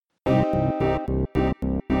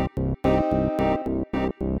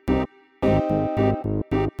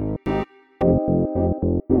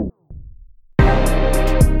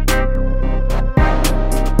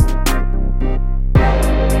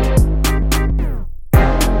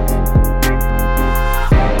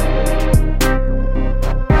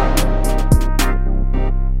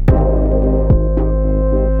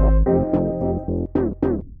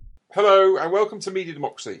and welcome to Media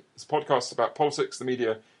Democracy. It's a podcast about politics, the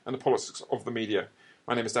media, and the politics of the media.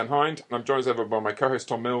 My name is Dan Hind, and I'm joined as ever by my co-host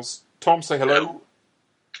Tom Mills. Tom, say hello.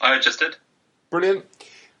 I just did. Brilliant.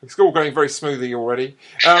 It's all going very smoothly already.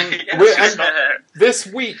 This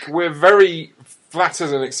week, we're very flattered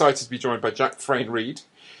and excited to be joined by Jack Frayne-Reed.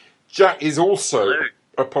 Jack is also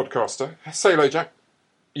a podcaster. Say hello, Jack.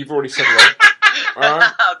 You've already said hello.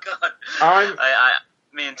 Oh, God.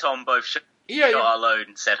 Me and Tom both got our load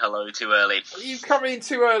and said hello too early. You come in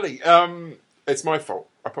too early. It's my fault.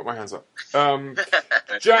 I put my hands up.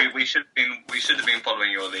 Jack, we should have been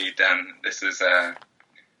following your lead, Dan. This is,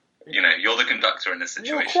 you're the conductor in this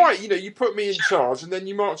situation. Well, quite. You put me in charge, and then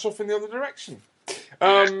you march off in the other direction.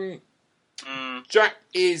 Jack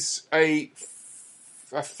is a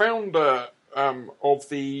founder of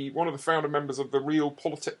one of the founder members of the Real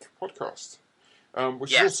Politic podcast,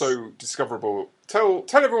 which is also discoverable. Tell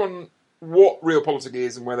everyone what Real Politic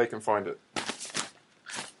is and where they can find it.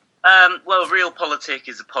 Well, Real Politic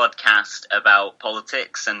is a podcast about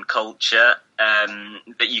politics and culture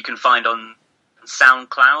that you can find on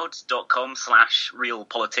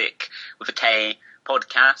soundcloud.com/realpolitik with a K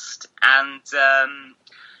podcast. And,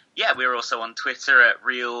 we're also on Twitter at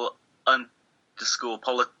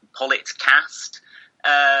real_politcast,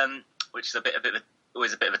 which is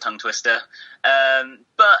always a bit of a tongue twister.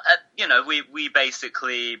 We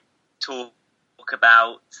basically talk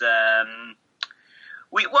about...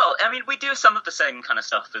 We do some of the same kind of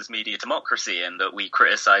stuff as Media Democracy in that we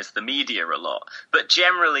criticise the media a lot. But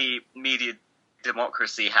generally, Media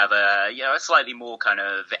Democracy have a slightly more kind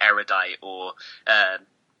of erudite or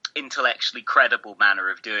intellectually credible manner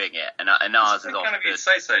of doing it. And ours is often... kind of you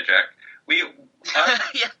say so, Jack. I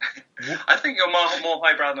think you're more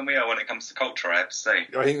highbrow than we are when it comes to culture, I have to say.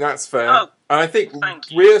 I think that's fair. And I think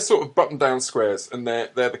we're sort of button-down squares, and they're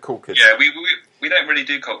the cool kids. Yeah, we don't really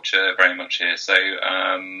do culture very much here, so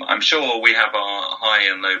I'm sure we have our high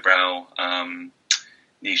and lowbrow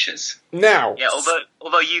niches. Now... Yeah,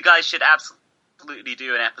 although you guys should absolutely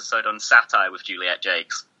do an episode on satire with Juliet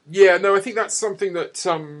Jakes. Yeah, no, I think that's something that...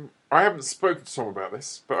 I haven't spoken to Tom about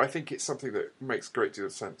this, but I think it's something that makes a great deal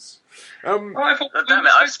of sense. I've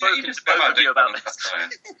spoken to both of you about this.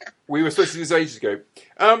 We were supposed to do this ages ago.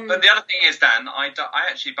 But the other thing is, Dan, I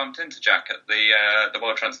actually bumped into Jack at the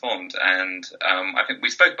World Transformed, and I think we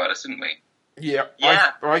spoke about this, didn't we? Yeah.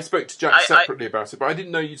 I spoke to Jack separately about it, but I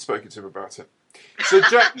didn't know you'd spoken to him about it. So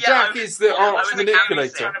Jack is the arch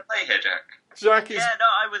manipulator. Trying to play here, Jack. Jack is... Yeah, no,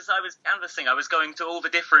 I was canvassing. I was going to all the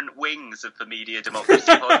different wings of the Media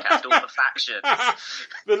Democracy podcast, all the factions.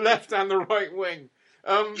 The left and the right wing.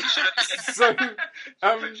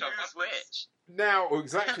 Switch. Now,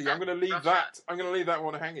 exactly, I'm going to leave that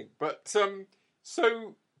one hanging. But,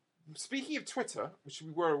 so, speaking of Twitter, which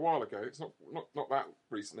we were a while ago, it's not that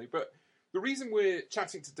recently, but the reason we're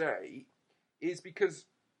chatting today is because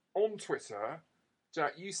on Twitter...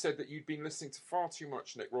 Jack, you said that you'd been listening to far too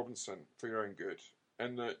much Nick Robinson for your own good,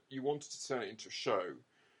 and that you wanted to turn it into a show,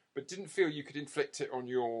 but didn't feel you could inflict it on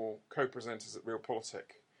your co-presenters at Real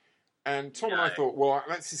Politic. And Tom and I thought, well,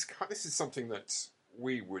 this is something that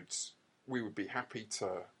we would be happy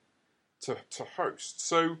to host.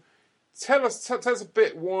 So tell us a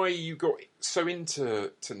bit why you got so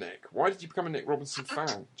into Nick. Why did you become a Nick Robinson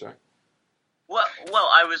fan, Jack? Well,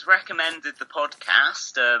 I was recommended the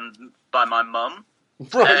podcast by my mum.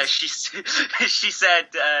 Right. She said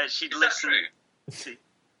she'd listen.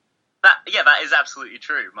 That That is absolutely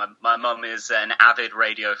true. My mum is an avid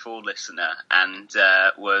Radio 4 listener, and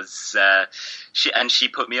she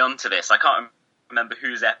put me onto this. I can't remember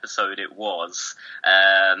whose episode it was.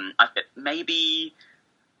 Maybe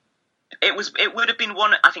it would have been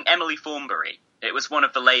one. I think Emily Thornberry. It was one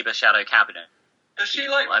of the Labour shadow cabinet. Does she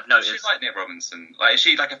like Nick Robinson? Like, is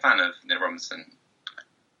she like a fan of Nick Robinson?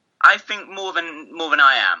 I think more than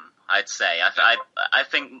I am. I'd say. I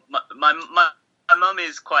think my mum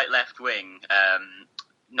is quite left wing.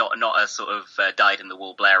 Not a sort of dyed in the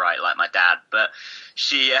wool Blairite like my dad, but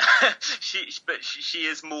she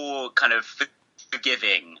is more kind of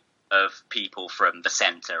forgiving of people from the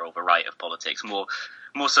centre or the right of politics. More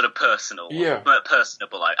sort of personal,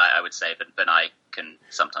 personable, I would say, than I can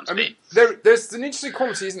sometimes be. There's an interesting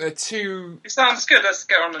quality, isn't there, to... It sounds good, let's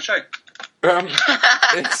get her on the show.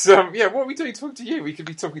 What are we doing talking to you? We could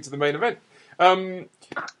be talking to the main event.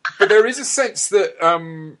 But there is a sense that,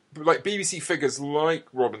 like BBC figures like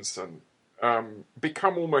Robinson,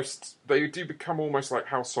 become almost like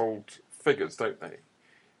household figures, don't they?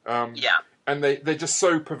 And they're just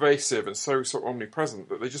so pervasive and so sort of omnipresent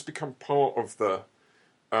that they just become part of the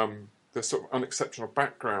sort of unexceptional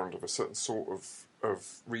background of a certain sort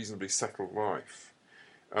of reasonably settled life.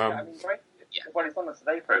 Yeah. Well, he's on the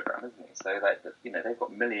Today programme, isn't he? So, they've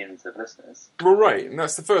got millions of listeners. Well, right, and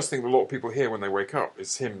that's the first thing a lot of people hear when they wake up,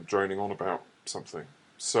 is him droning on about something.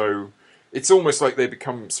 So it's almost like they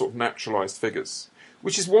become sort of naturalised figures,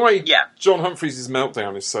 which is why John Humphrys'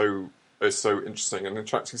 meltdown is so interesting and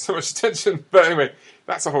attracting so much attention. But anyway,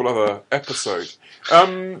 that's a whole other episode.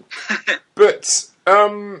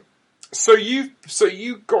 So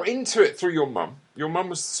you got into it through your mum. Your mum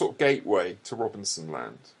was the sort of gateway to Robinson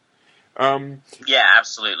Land. Yeah,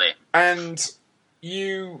 absolutely. And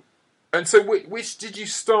so which did you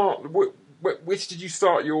start? Which did you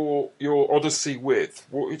start your odyssey with?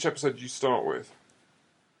 Which episode did you start with?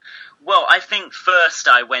 Well, I think first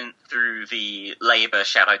I went through the Labour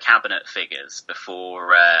Shadow Cabinet figures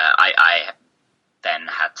before I then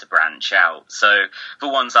had to branch out. So the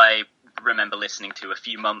ones I remember listening to a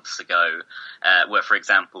few months ago were, for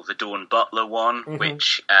example, the Dawn Butler one,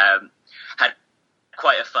 which had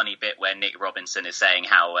quite a funny bit where Nick Robinson is saying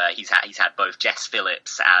how he's had both Jess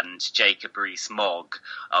Phillips and Jacob Rees-Mogg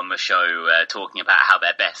on the show talking about how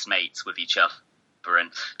they're best mates with each other,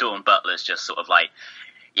 and Dawn Butler's just sort of like,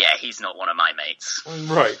 yeah, he's not one of my mates.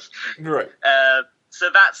 Right. So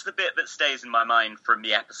that's the bit that stays in my mind from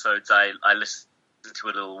the episodes I listened to a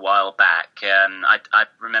little while back. I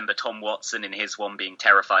remember Tom Watson in his one being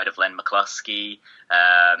terrified of Len McCluskey.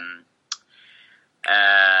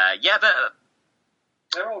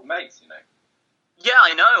 They're old mates, you know. Yeah,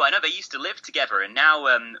 I know. They used to live together, and now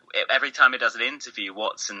every time he does an interview,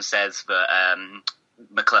 Watson says that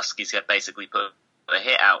McCluskey's basically put a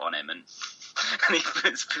hit out on him, and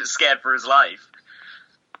he's scared for his life.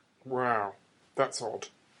 Wow, that's odd.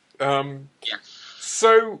 Yeah.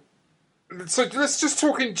 So let's just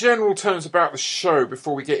talk in general terms about the show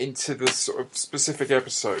before we get into the sort of specific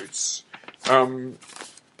episodes.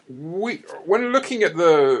 When looking at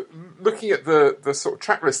the sort of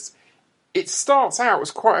track list, it starts out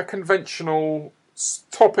as quite a conventional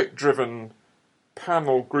topic-driven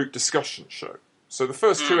panel group discussion show. So the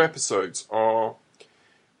first two episodes are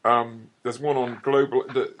there's one on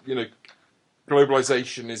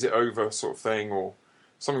globalization, is it over sort of thing, or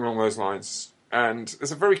something along those lines. And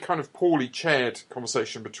there's a very kind of poorly chaired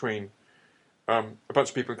conversation between a bunch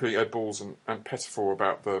of people, including Ed Balls and Pettifor,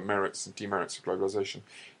 about the merits and demerits of globalisation.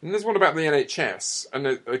 And there's one about the NHS, and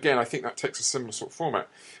again, I think that takes a similar sort of format.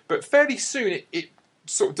 But fairly soon, it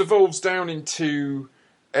sort of devolves down into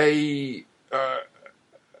a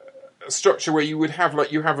structure where you would have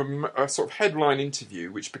a sort of headline interview,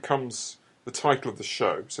 which becomes the title of the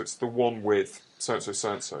show. So it's the one with so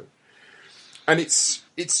and so, and it's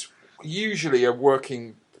usually a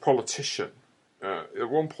working politician. At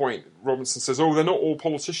one point, Robinson says, "Oh, they're not all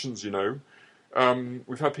politicians, you know.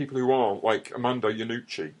 We've had people who are, like Armando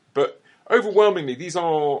Iannucci, but overwhelmingly, these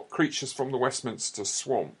are creatures from the Westminster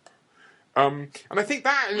swamp." And I think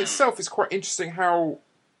that in itself is quite interesting. How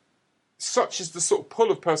such is the sort of pull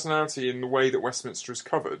of personality in the way that Westminster is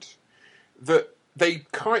covered, that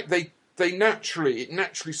it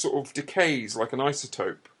naturally sort of decays like an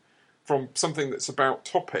isotope from something that's about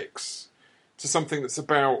topics to something that's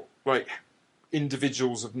about like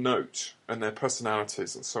individuals of note and their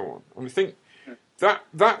personalities and so on. And I think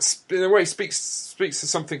that's in a way speaks to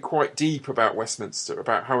something quite deep about Westminster,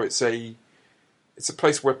 about how it's a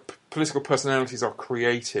place where political personalities are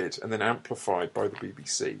created and then amplified by the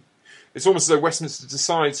BBC. It's almost as though Westminster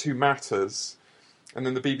decides who matters, and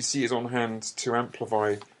then the BBC is on hand to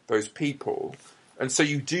amplify those people. And so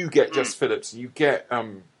you do get Jess Phillips, and you get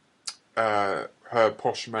her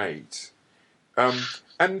posh maid.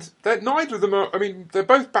 And neither of them are, I mean, they're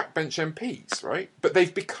both backbench MPs, right? But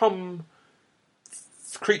they've become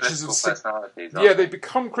creatures of personalities. Yeah, they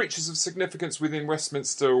become creatures of significance within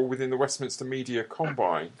Westminster or within the Westminster media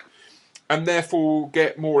combine, and therefore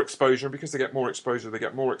get more exposure. And because they get more exposure,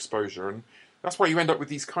 and that's why you end up with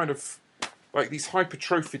these kind of like these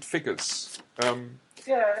hypertrophied figures.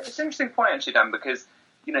 Yeah, it's an interesting point actually, Dan, because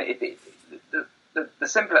you know the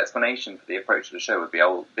simple explanation for the approach of the show would be,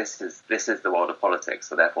 oh, this is the world of politics,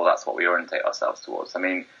 so therefore that's what we orientate ourselves towards. I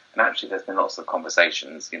mean, and actually there's been lots of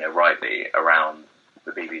conversations, you know, rightly around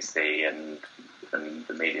the BBC and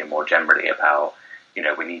the media more generally about, you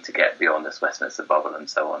know, we need to get beyond this Westminster bubble and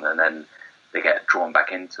so on, and then they get drawn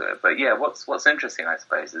back into it. But yeah, what's interesting, I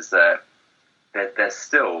suppose, is that there's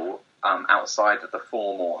still outside of the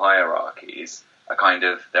formal hierarchies,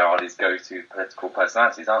 there are these go-to political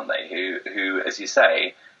personalities, aren't they? Who, as you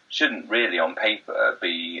say, shouldn't really on paper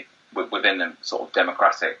be within a sort of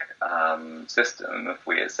democratic system. If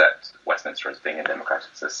we accept Westminster as being a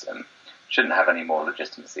democratic system, shouldn't have any more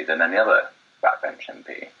legitimacy than any other backbench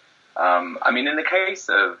MP. I mean, in the case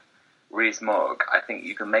of Rees-Mogg, I think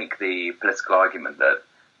you can make the political argument that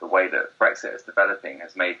the way that Brexit is developing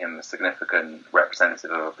has made him a significant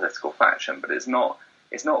representative of a political faction, but it's not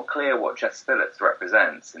clear what Jess Phillips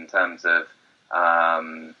represents in terms of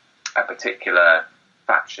a particular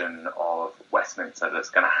faction of Westminster that's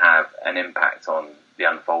going to have an impact on the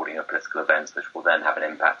unfolding of political events, which will then have an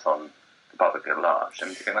impact on the public at large. I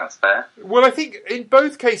mean, do you think that's fair? Well, I think in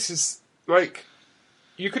both cases, like,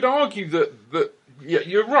 you could argue that yeah,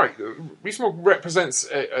 you're right. Rees-Mogg represents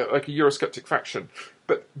like a Eurosceptic faction,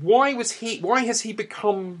 but why has he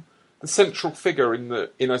become the central figure in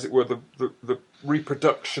as it were the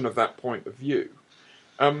reproduction of that point of view?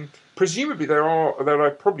 Presumably there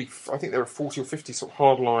are probably, I think there are 40 or 50 sort of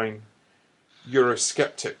hardline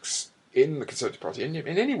Eurosceptics in the Conservative Party, and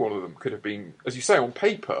any one of them could have been, as you say, on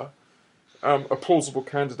paper, a plausible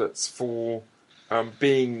candidates for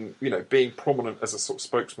being prominent as a sort of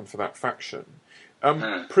spokesman for that faction.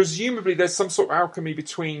 Presumably there's some sort of alchemy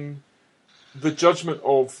between the judgment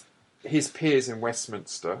of his peers in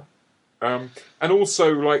Westminster, and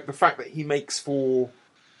also like the fact that he makes for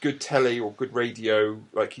good telly or good radio.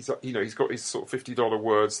 Like he's got his sort of $50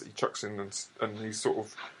 words that he chucks in, and he's sort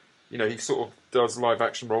of, he sort of does live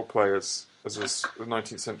action role play as a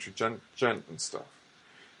 19th century gent and stuff.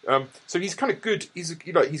 So he's kind of good. He's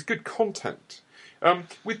good content.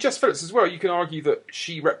 With Jess Phillips as well, you can argue that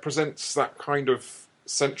she represents that kind of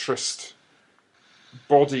centrist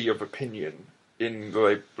body of opinion in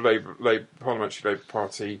the Parliamentary Labour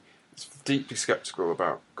Party. It's deeply sceptical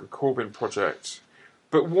about the Corbyn project.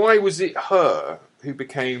 But why was it her who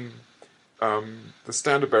became the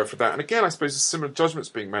standard bearer for that? And again, I suppose a similar judgment's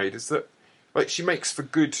being made, is that like she makes for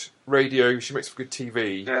good radio, she makes for good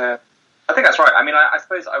TV. Yeah, I think that's right. I mean, I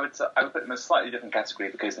suppose I would put them in a slightly different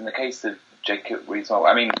category, because in the case of Jacob Rees-Mogg,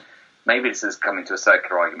 I mean, maybe this is coming to a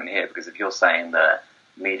circular argument here, because if you're saying that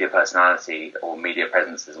media personality or media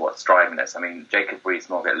presence is what's driving this, I mean, Jacob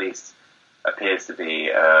Rees-Mogg at least appears to be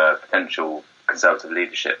a potential Conservative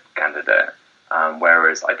leadership candidate,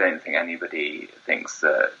 whereas I don't think anybody thinks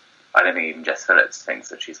that, I don't think even Jess Phillips thinks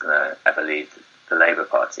that she's going to ever lead the Labour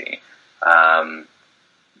Party.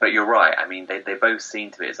 But you're right, I mean, they both seem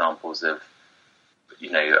to be examples of,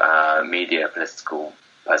 media political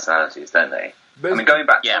personalities, don't they? I mean, going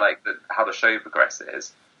back to how the show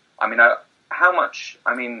progresses, I mean,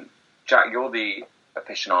 Jack, you're the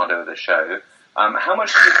aficionado of the show. How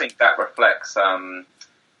much do you think that reflects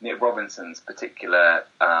Nick Robinson's particular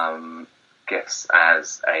gifts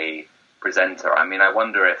as a presenter? I mean, I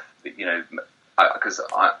wonder if, because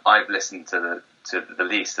I've listened to the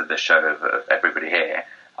least of the show of everybody here.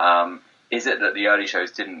 Is it that the early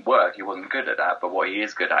shows didn't work? He wasn't good at that, but what he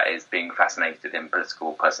is good at is being fascinated in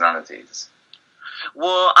political personalities.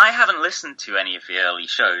 Well, I haven't listened to any of the early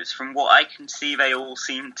shows. From what I can see, they all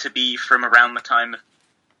seem to be from around the time of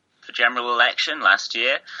the general election last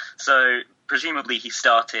year. So presumably he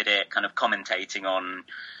started it kind of commentating on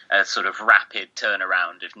a sort of rapid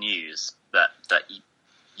turnaround of news that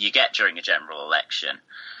you get during a general election.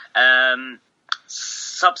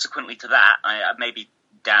 Subsequently to that, maybe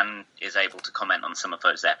Dan is able to comment on some of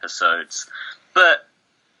those episodes. But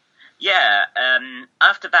yeah,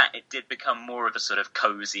 after that, it did become more of a sort of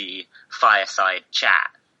cozy fireside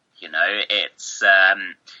chat. It's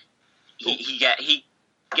he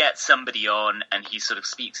gets somebody on, and he sort of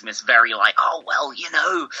speaks in this very like, oh well,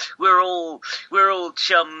 we're all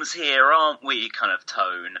chums here, aren't we? Kind of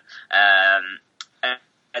tone.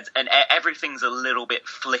 And everything's a little bit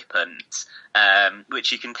flippant,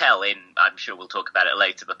 which you can tell in, I'm sure we'll talk about it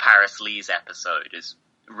later, the Paris Lees episode is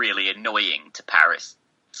really annoying to Paris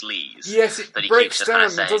Lees. Yes, it breaks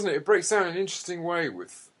down, doesn't it? It breaks down in an interesting way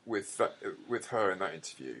with her in that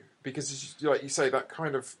interview, because, like you say, that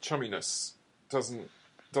kind of chumminess doesn't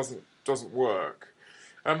work.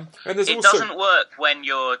 And there's it also... doesn't work when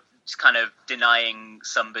you're kind of denying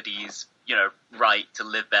somebody's right to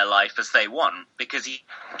live their life as they want, because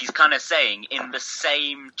he's kind of saying in the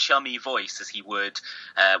same chummy voice as he would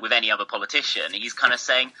with any other politician, he's kind of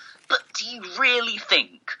saying, but do you really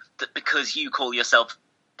think that because you call yourself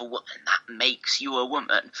a woman, that makes you a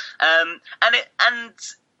woman? And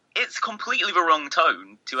it's completely the wrong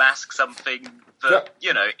tone to ask something that,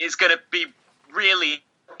 is going to be really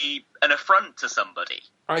an affront to somebody.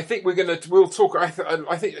 I think we'll talk. I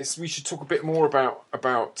think we should talk a bit more about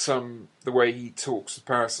the way he talks with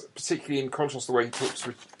Paris, particularly in contrast to the way he talks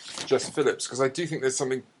with Jess Phillips, because I do think there's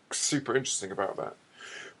something super interesting about that.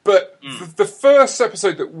 But the first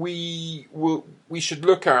episode that we should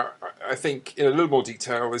look at, I think, in a little more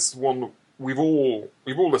detail, is one we've all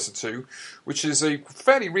listened to, which is a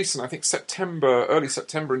fairly recent, I think, early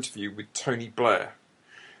September interview with Tony Blair.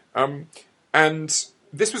 And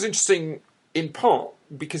this was interesting in part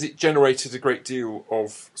because it generated a great deal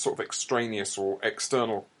of sort of extraneous or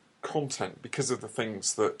external content because of the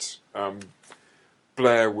things that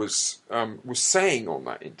Blair was saying on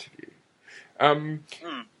that interview.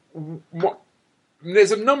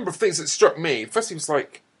 There's a number of things that struck me. First, it was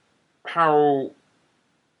like how,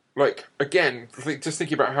 like, again, just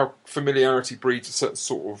thinking about how familiarity breeds a certain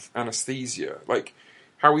sort of anesthesia. Like,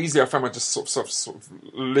 how easily I found myself just sort of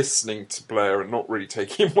listening to Blair and not really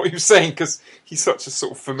taking what he was saying because he's such a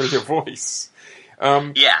sort of familiar voice.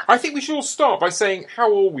 I think we should all start by saying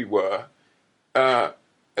how old we were at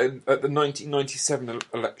the 1997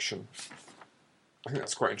 election. I think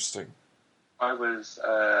that's quite interesting. I was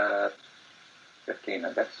 15,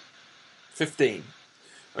 I guess. 15.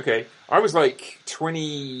 Okay. I was like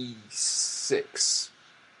 26.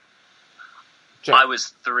 Jack. I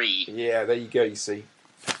was 3. Yeah, there you go, you see.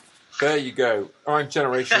 There you go. I'm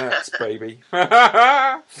Generation X, baby.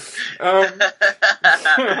 I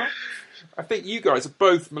think you guys are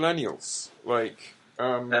both millennials. Like,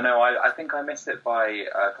 No, I think I missed it by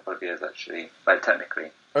a couple of years, actually. Like, technically.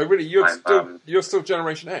 Oh, really? You're still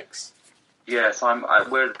Generation X? Yes,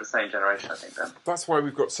 we're the same generation, I think, then. That's why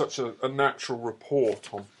we've got such a natural rapport,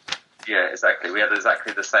 Tom. Yeah, exactly. We had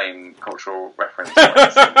exactly the same cultural reference.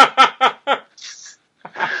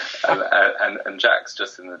 and Jack's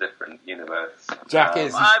just in a different universe. Jack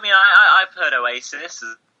is. I mean, I've heard Oasis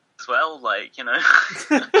as well. Like, you know,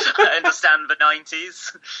 I understand the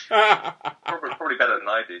 90s. Probably better than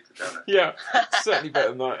I do, to be honest. Yeah, certainly better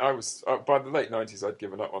than I was. By the late 90s, I'd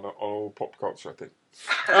given up on all pop culture, I think.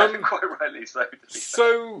 Quite rightly so.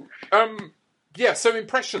 So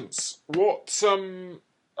impressions. What?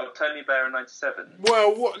 Of Tony Blair in '97.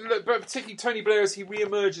 Well, but particularly Tony Blair as he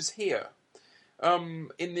re-emerges here. In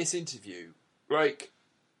this interview, like,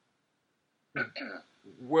 I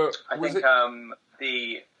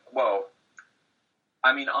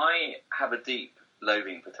have a deep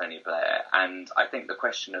loathing for Tony Blair, and I think the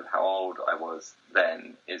question of how old I was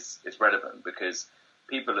then is relevant because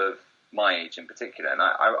people of my age in particular, and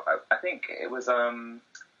I think it was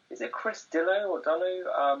is it Chris Dillo or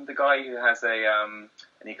Dullo, the guy who has an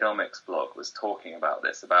economics blog, was talking about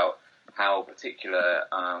this, about how particular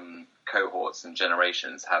cohorts and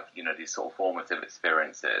generations have, you know, these sort of formative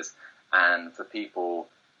experiences, and for people,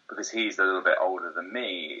 because he's a little bit older than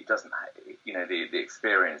me, it doesn't, you know, the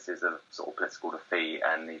experiences of sort of political defeat,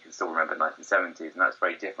 and you can still remember 1970s, and that's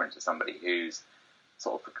very different to somebody who's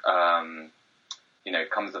sort of, you know,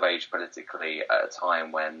 comes of age politically at a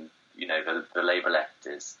time when, you know, the Labour left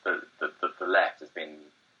is the left has been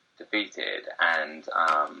defeated, and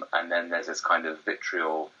then there's this kind of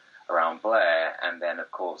vitriol around Blair, and then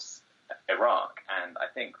of course Iraq. And I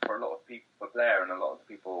think for a lot of people, for Blair and a lot of the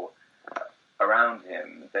people around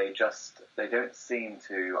him, they don't seem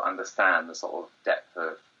to understand the sort of depth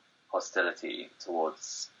of hostility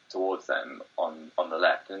towards them on the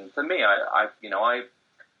left. And for me, I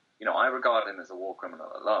regard him as a war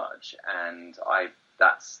criminal at large, and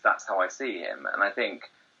that's how I see him. And I think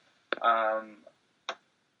I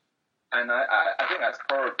think that's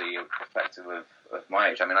probably a perspective of my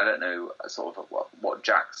age. I mean, I don't know sort of what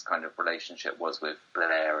Jack's kind of relationship was with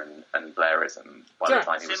Blair and Blairism by the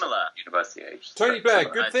time he was university age. Tony Blair,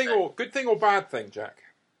 good thing or bad thing, Jack?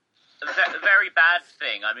 A very bad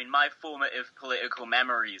thing. I mean, my formative political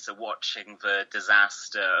memories are watching the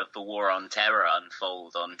disaster of the War on Terror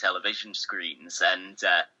unfold on television screens, and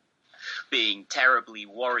being terribly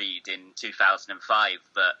worried in 2005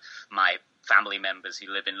 that my family members who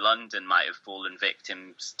live in London might have fallen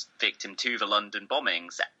victim to the London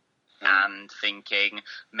bombings, and thinking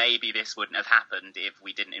maybe this wouldn't have happened if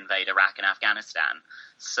we didn't invade Iraq and Afghanistan.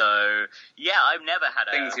 So yeah, I've never had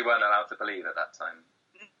things you weren't allowed to believe at that time.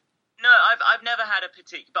 No, I've never had a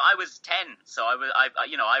particular, but I was 10, so I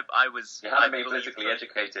was. You had to be politically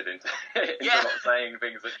educated into not saying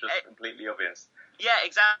things that are just completely obvious. Yeah,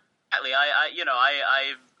 exactly.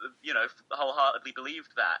 I wholeheartedly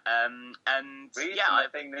believed that. And read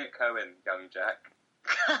something Nick Cohen, young Jack.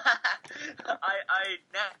 I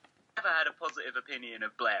never had a positive opinion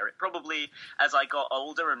of Blair. It probably, as I got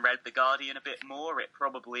older and read The Guardian a bit more, it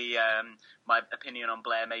probably my opinion on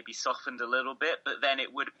Blair maybe softened a little bit. But then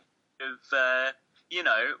it would have,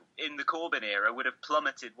 in the Corbyn era, would have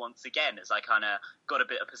plummeted once again as I kind of got a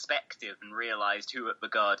bit of perspective and realised who at The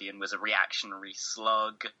Guardian was a reactionary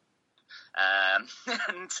slug.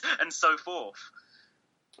 And so forth.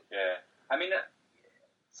 Yeah, I mean,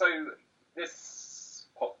 so this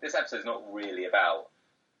episode is not really about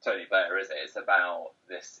Tony Blair, is it? It's about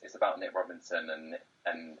Nick Robinson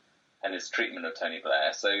and and his treatment of Tony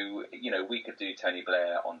Blair. So, we could do Tony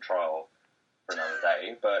Blair on trial for another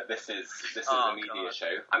day, but this is a media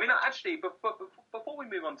show. I mean, actually, but before we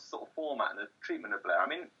move on to sort of format and the treatment of Blair, I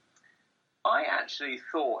mean, I actually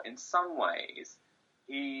thought in some ways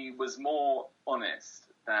he was more honest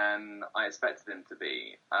than I expected him to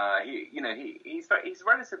be. He's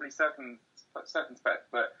relatively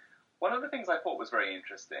circumspect, but one of the things I thought was very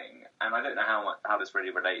interesting, and I don't know how this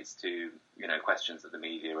really relates to questions of the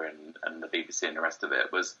media and the BBC and the rest of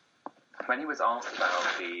it, was when he was asked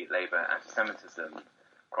about the Labour anti-Semitism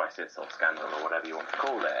crisis or scandal or whatever you want to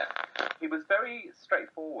call it, he was very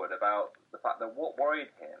straightforward about the fact that what worried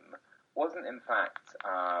him wasn't in fact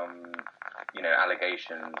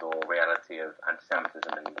allegations or reality of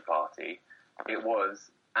anti-Semitism in the party. It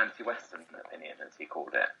was anti-Western opinion, as he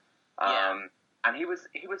called it. And he was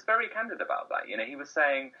very candid about that. He was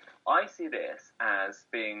saying, I see this as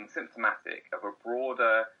being symptomatic of a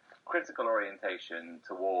broader critical orientation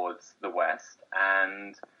towards the West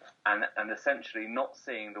and essentially not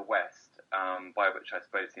seeing the West, by which I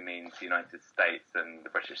suppose he means the United States and the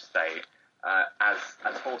British state,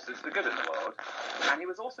 as forces for good in the world. And he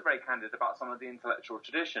was also very candid about some of the intellectual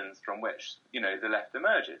traditions from which, the left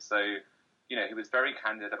emerges. So, he was very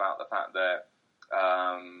candid about the fact that,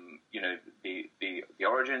 the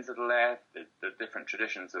origins of the left, the different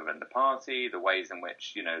traditions within the party, the ways in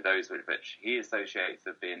which, those with which he associates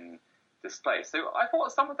have been displaced. So I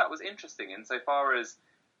thought some of that was interesting insofar as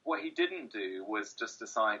what he didn't do was just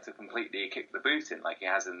decide to completely kick the boot in like he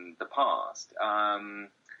has in the past.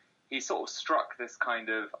 He sort of struck this kind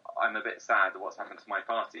of, I'm a bit sad at what's happened to my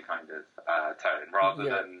party kind of tone, rather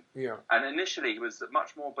than... Yeah. And initially he was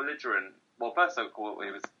much more belligerent. Well, first of all,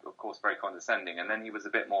 he was, of course, very condescending, and then he was a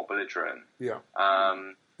bit more belligerent. Yeah.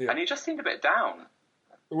 And he just seemed a bit down.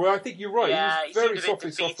 Well, I think you're right. Yeah, he was very seemed a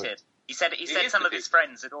bit defeated. He said some of his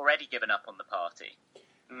friends had already given up on the party.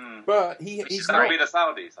 But he's not... That would be the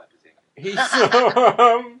Saudis, I presume. He's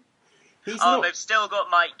not... They've still got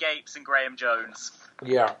Mike Gapes and Graham Jones.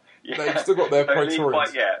 Yeah. They've still got their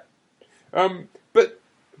Praetorians.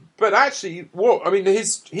 But actually,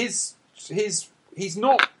 he's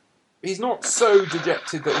not so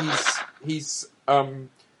dejected that he's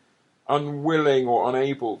unwilling or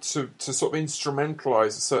unable to sort of instrumentalise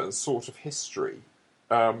a certain sort of history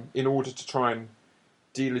in order to try and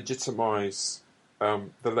delegitimise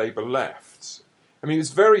the Labour left. I mean, it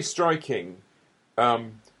was very striking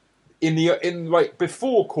before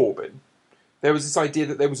Corbyn. There was this idea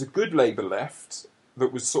that there was a good Labour left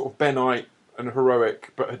that was sort of Benite and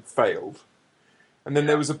heroic but had failed. And then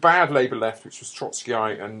there was a bad Labour left which was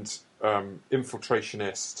Trotskyite and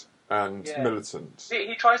infiltrationist and militant.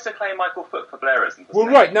 He tries to claim Michael Foot for Blairism. Well,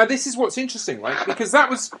 right. Now, this is what's interesting, right? Because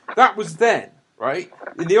that was then, right?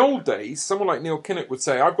 In the old days, someone like Neil Kinnock would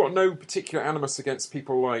say, I've got no particular animus against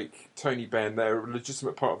people like Tony Benn. They're a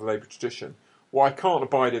legitimate part of the Labour tradition. What I can't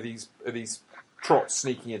abide are these trots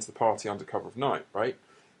sneaking into the party under cover of night, right?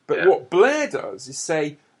 But what Blair does is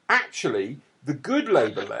say, actually, the good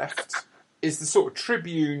Labour left is the sort of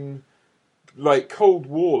Tribune, like Cold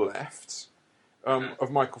War left of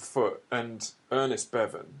Michael Foot and Ernest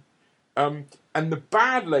Bevin. And the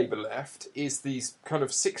bad Labour left is these kind of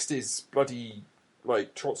 60s bloody,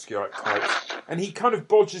 like, Trotskyite types. And he kind of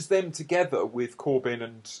bodges them together with Corbyn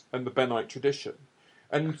and the Bennite tradition.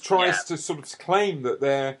 And tries to sort of claim that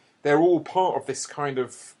they're all part of this kind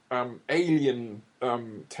of alien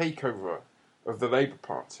takeover of the Labour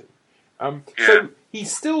Party. So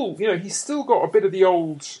he's still got a bit of the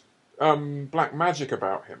old black magic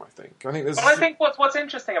about him. I think there's. Well, I think what's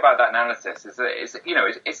interesting about that analysis is that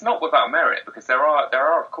it's not without merit, because there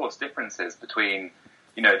are of course differences between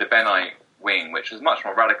the Bennite wing, which was much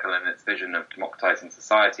more radical in its vision of democratising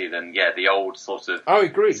society than the old sort of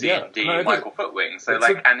CMD Michael Foot wing. So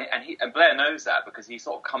and Blair knows that, because he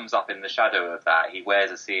sort of comes up in the shadow of that. He wears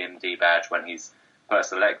a CMD badge when he's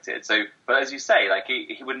first elected. So, but as you say, like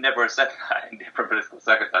he would never have said that in different political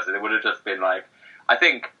circumstances. It would have just been like, I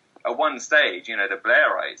think at one stage, the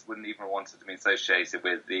Blairites wouldn't even have wanted to be associated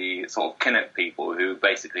with the sort of Kinnock people who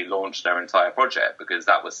basically launched their entire project, because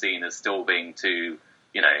that was seen as still being too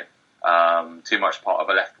much part of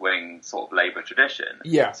a left-wing sort of Labour tradition.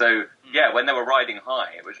 Yeah. So, when they were riding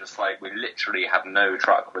high, it was just like, we literally have no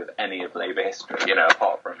truck with any of Labour history,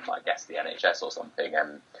 apart from, I guess, the NHS or something,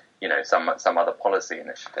 and, some other policy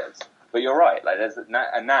initiatives. But you're right, like,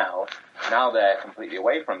 now they're completely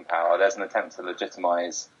away from power. There's an attempt to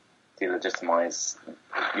delegitimise,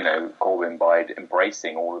 Corbyn by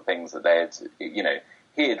embracing all the things that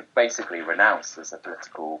he had basically renounced as a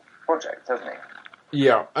political project, hasn't he?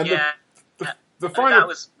 Yeah, and The And final. that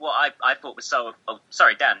was what I thought was so. Oh,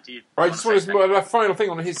 sorry, Dan. Do you? I just wanted to a final thing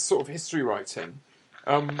on his sort of history writing.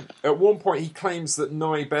 At one point, he claims that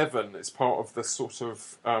Nye Bevan is part of the sort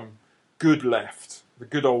of good left, the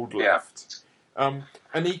good old left.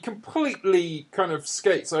 And he completely kind of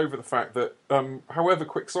skates over the fact that, however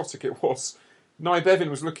quixotic it was, Nye Bevan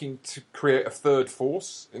was looking to create a third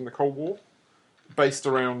force in the Cold War, based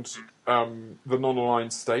around the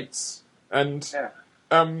non-aligned states. And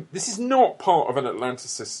this is not part of an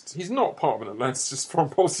Atlanticist. He's not part of an Atlanticist foreign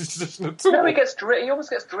policy tradition at all. No, he almost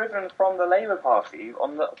gets driven from the Labour Party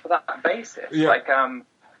for that basis. Yeah. Like,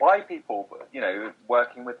 by people,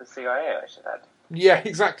 working with the CIA, I should add. Yeah,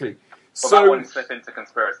 exactly. Well, So that wouldn't slip into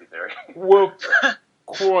conspiracy theory. Well,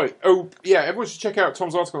 quite. Oh, yeah, everyone should check out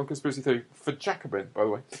Tom's article on conspiracy theory for Jacobin, by the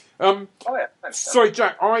way. Oh, yeah. Thanks, Sorry,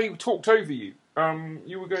 Jack, I talked over you.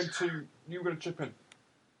 You were going to chip in.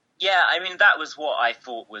 Yeah, I mean, that was what I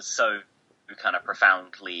thought was so kind of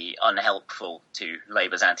profoundly unhelpful to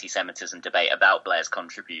Labour's anti-Semitism debate about Blair's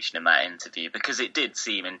contribution in that interview, because it did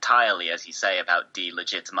seem entirely, as you say, about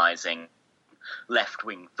delegitimising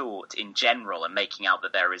left-wing thought in general and making out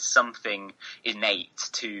that there is something innate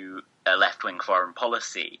to a left-wing foreign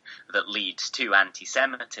policy that leads to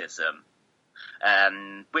anti-Semitism,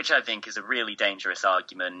 which I think is a really dangerous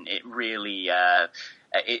argument. It really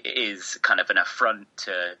it is kind of an affront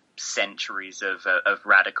to centuries of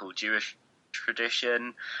radical Jewish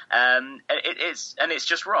tradition. It's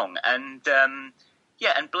just wrong. And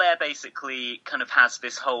and Blair basically kind of has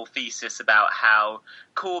this whole thesis about how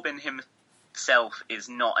Corbyn himself is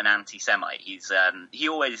not an anti-Semite. He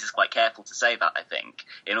always is quite careful to say that, I think,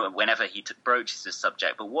 whenever he broaches this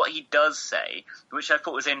subject. But what he does say, which I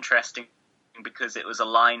thought was interesting, because it was a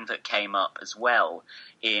line that came up as well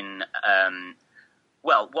in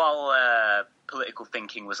while Political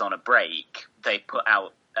Thinking was on a break, they put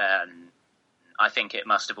out, I think it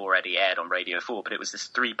must have already aired on Radio 4, but it was this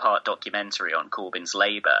 3-part documentary on Corbyn's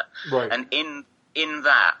Labour. Right. And in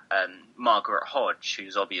that, Margaret Hodge,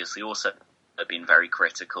 who's obviously also been very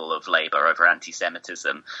critical of Labour over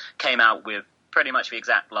anti-Semitism, came out with pretty much the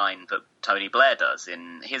exact line that Tony Blair does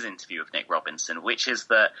in his interview with Nick Robinson, which is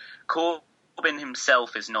that Corbyn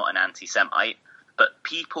himself is not an anti-Semite, but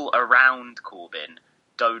people around Corbyn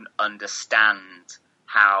don't understand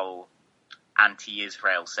how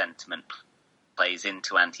anti-Israel sentiment plays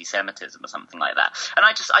into anti-Semitism or something like that. And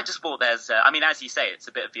I just thought there's, as you say, it's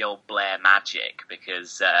a bit of the old Blair magic,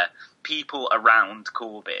 because people around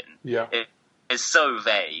Corbyn is so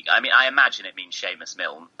vague. I mean, I imagine it means Seamus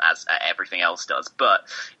Milne, as everything else does, but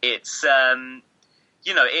it's,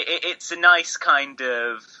 it's a nice kind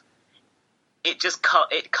of,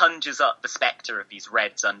 it conjures up the spectre of these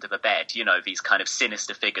Reds under the bed, these kind of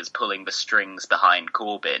sinister figures pulling the strings behind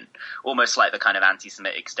Corbyn, almost like the kind of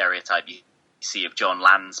anti-Semitic stereotype you see of John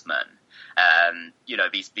Landsman.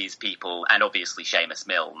 These people, and obviously Seamus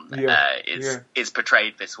Milne is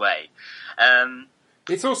portrayed this way.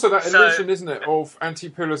 It's also that illusion, isn't it, of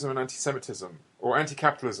anti-imperialism and anti-Semitism, or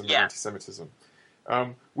anti-capitalism and anti-Semitism,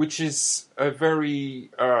 which is a very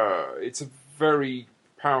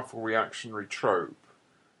powerful reactionary trope.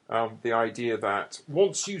 The idea that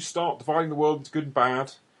once you start dividing the world into good and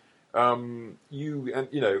bad, and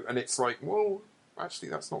it's like, well, actually,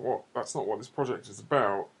 that's not what this project is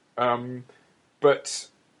about. That's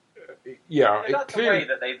the way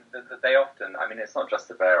that they often. I mean, it's not just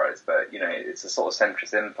the Blairistes, but it's a sort of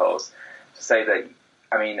centrist impulse to say that.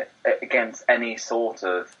 I mean, against any sort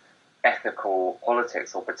of ethical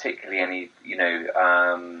politics, or particularly any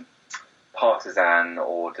partisan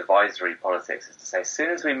or divisory politics, is to say, as soon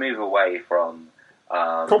as we move away from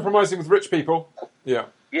compromising with rich people,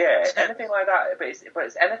 anything like that. But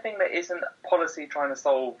it's anything that isn't policy trying to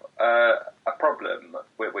solve a problem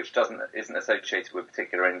which isn't associated with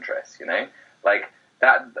particular interests. Like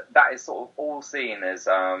that is sort of all seen as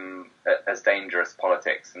dangerous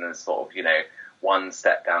politics, and as sort of one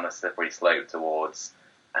step down a slippery slope towards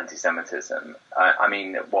anti-Semitism.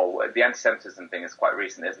 The anti-Semitism thing is quite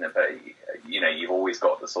recent, isn't it? But you've always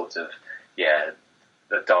got the sort of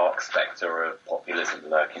the dark spectre of populism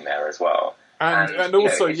lurking there as well. And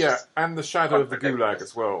also, and the shadow of the Gulag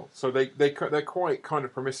as well. So they're quite kind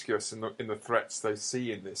of promiscuous in the threats they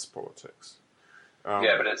see in this politics.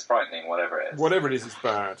 But it's frightening. Whatever it is, it's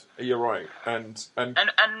bad. You're right. And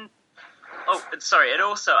sorry. And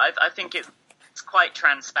also, I think it's quite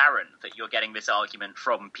transparent that you're getting this argument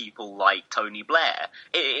from people like Tony Blair.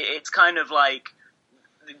 It's kind of like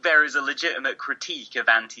there is a legitimate critique of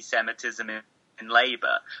anti-Semitism in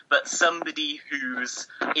Labour, but somebody whose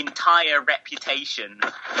entire reputation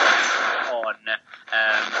on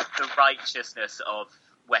the righteousness of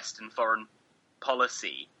Western foreign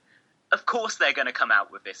policy, of course they're going to come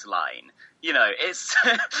out with this line. You know, it's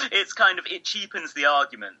it's kind of, it cheapens the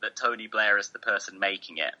argument that Tony Blair is the person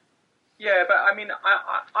making it. Yeah, but I mean,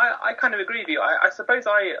 I kind of agree with you. I suppose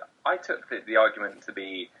I took the argument to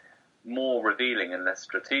be more revealing and less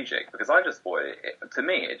strategic, because I just thought, to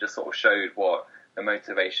me, it just sort of showed what the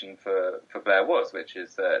motivation for Blair was, which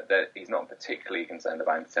is that he's not particularly concerned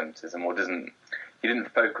about anti-Semitism, or he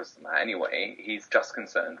didn't focus on that anyway. He's just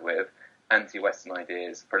concerned with anti-Western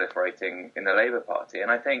ideas proliferating in the Labour Party.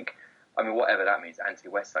 And I think, I mean, whatever that means,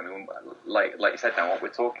 anti-Western, I mean, like you said, Dan, what we're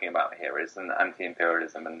talking about here is an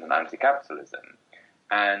anti-imperialism and an anti-capitalism.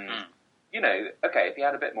 And, you know, okay, if he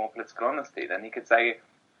had a bit more political honesty, then he could say,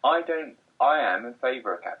 I am in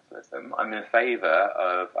favour of capitalism. I'm in favour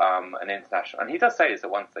of an international, and he does say this at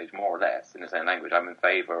one stage, more or less, in his own language, I'm in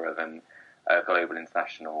favour of a global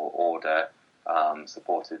international order,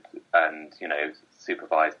 supported and, you know,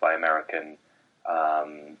 supervised by American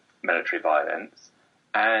military violence.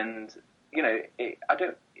 And, you know,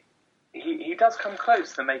 he does come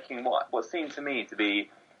close to making what seemed to me to be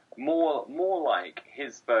more like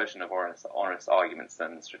his version of honest arguments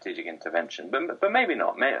than strategic intervention. But maybe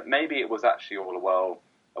not. Maybe it was actually all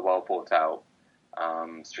a well thought out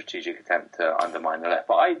strategic attempt to undermine the left.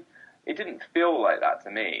 But it didn't feel like that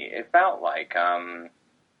to me. It felt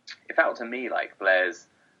to me like Blair's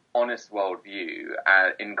honest worldview,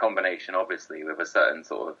 in combination, obviously, with a certain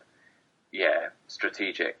sort of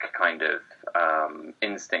strategic kind of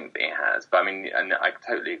instinct that he has. But I mean, and I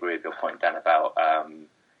totally agree with your point, Dan, about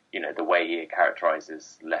you know, the way he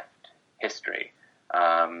characterises left history.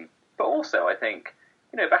 But also, I think,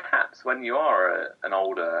 you know, perhaps when you are an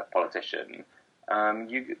older politician, do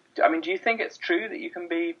you think it's true that you can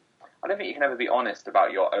be? I don't think you can ever be honest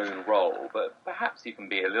about your own role, but perhaps you can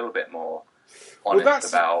be a little bit more honest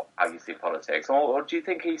about how you see politics. Or do you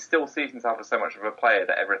think he still sees himself as so much of a player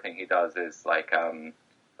that everything he does is like a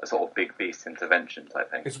sort of big beast intervention type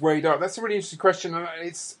thing? It's weighed up. That's a really interesting question, and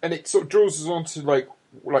it sort of draws us on to like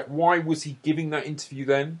why was he giving that interview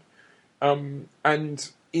then? And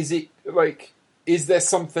is there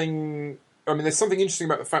something? I mean, there's something interesting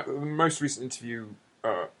about the fact that the most recent interview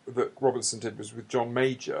that Robinson did was with John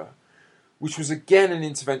Major, which was again an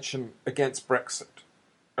intervention against Brexit.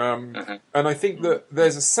 And I think that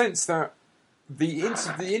there's a sense that the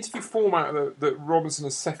interview format that Robinson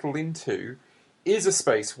has settled into is a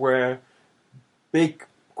space where big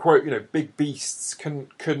beasts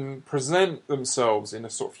can present themselves in a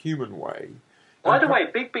sort of human way. By the way,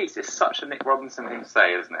 big beast is such a Nick Robinson thing to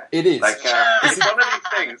say, isn't it? It is. Like, it's one of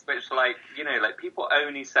these things which, like, you know, like people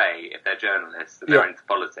only say if they're journalists that they're into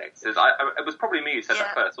politics. It was probably me who said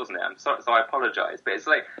that first, wasn't it? I'm sorry, so I apologise. But it's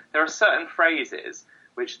like there are certain phrases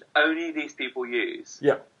which only these people use.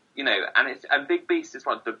 Yeah. You know, and big beast is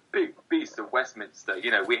like the big beast of Westminster. You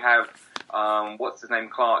know, we have what's his name,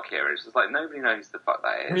 Clark here. It's just like nobody knows the fuck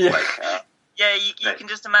that is. Yeah. You can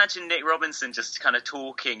just imagine Nick Robinson just kind of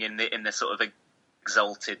talking in the sort of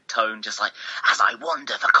exalted tone, just like, as I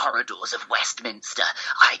wander the corridors of Westminster,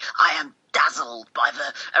 I am dazzled by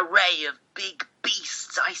the array of big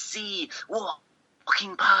beasts I see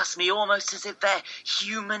walking past me, almost as if they're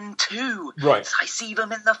human too. Right. As I see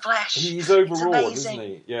them in the flesh. He's overawed, isn't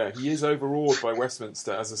he? Yeah, he is overawed by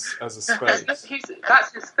Westminster as a space. That's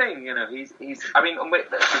his thing, you know. He's. I mean,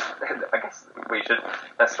 I guess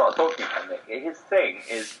let's start talking about it. His thing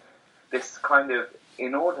is this kind of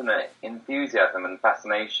inordinate enthusiasm and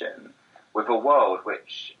fascination with a world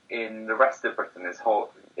which, in the rest of Britain, is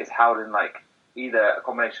held in like either a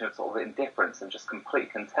combination of sort of indifference and just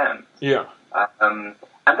complete contempt. Yeah. And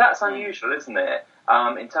that's unusual, isn't it?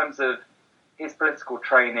 In terms of his political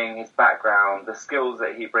training, his background, the skills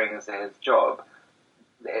that he brings to his job,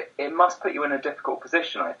 it must put you in a difficult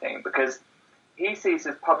position, I think, because he sees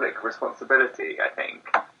his public responsibility, I think,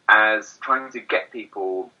 as trying to get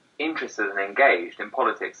people interested and engaged in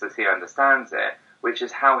politics as he understands it, which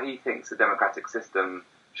is how he thinks the democratic system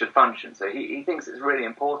should function. So he thinks it's really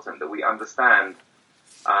important that we understand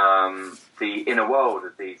the inner world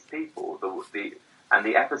of these people, and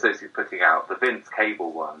the episodes he's putting out, the Vince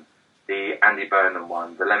Cable one, the Andy Burnham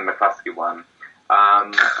one, the Len McCluskey one.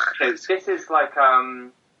 This is like,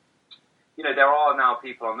 you know, there are now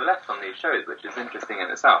people on the left on these shows, which is interesting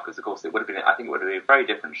in itself, because of course it would have been a very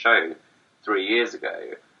different show 3 years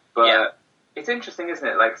ago. But it's interesting, isn't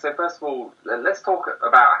it? Like, so first of all, let's talk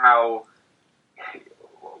about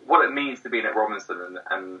what it means to be Nick Robinson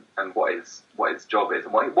and what his job is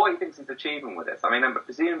and what he thinks he's achieving with this. I mean,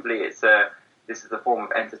 presumably this is a form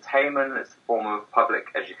of entertainment, it's a form of public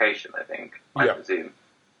education, I think, I presume.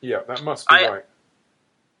 Yeah, that must be right.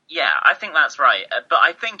 Yeah, I think that's right. But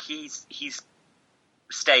I think he's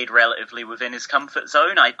stayed relatively within his comfort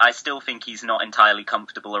zone. I still think he's not entirely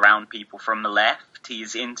comfortable around people from the left.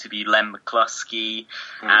 He's interviewed Len McCluskey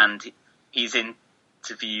and he's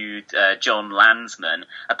interviewed John Landsman.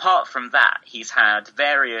 Apart from that, he's had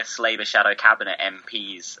various Labour Shadow Cabinet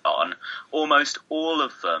MPs on. Almost all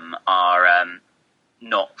of them are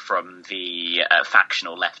not from the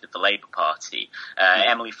factional left of the Labour Party.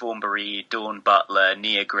 Emily Thornberry, Dawn Butler,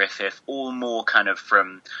 Nia Griffith, all more kind of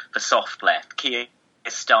from the soft left. Keir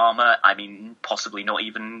Starmer, I mean, possibly not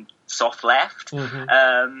even soft left.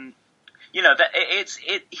 You know,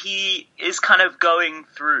 he is kind of going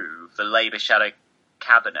through the Labour Shadow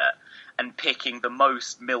Cabinet and picking the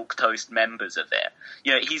most milquetoast members of it.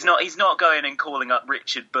 You know, he's not going and calling up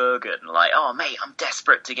Richard Bergen like, "Oh mate, I'm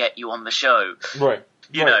desperate to get you on the show." Right.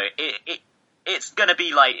 You know, it's going to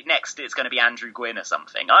be like next. It's going to be Andrew Gwynn or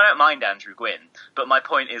something. I don't mind Andrew Gwynn, but my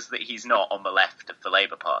point is that he's not on the left of the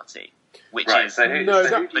Labour Party, which is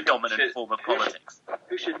the dominant form of politics.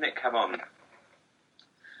 Who should Nick have on?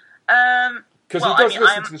 Because he does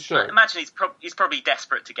listen to the show. I imagine he's probably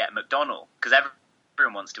desperate to get McDonnell, because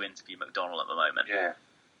everyone wants to interview McDonnell at the moment. Yeah.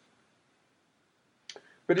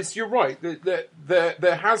 But you're right.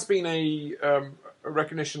 There has been a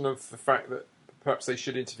recognition of the fact that perhaps they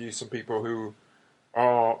should interview some people who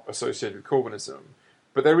are associated with Corbynism,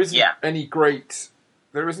 but there isn't any great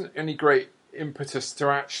impetus to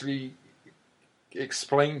actually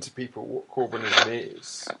explain to people what Corbynism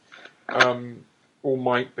is, or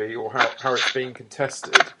might be, or how it's being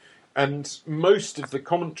contested. And most of the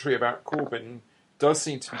commentary about Corbyn does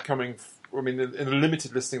seem to be coming. I mean, in the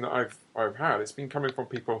limited listening that I've had, it's been coming from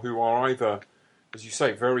people who are either, as you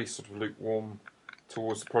say, very sort of lukewarm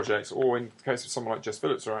towards the projects, or in the case of someone like Jess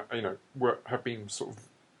Phillips, have been sort of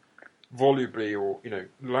volubly or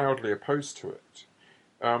loudly opposed to it.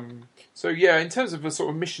 So yeah, in terms of a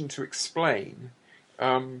sort of mission to explain,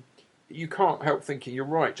 you can't help thinking you're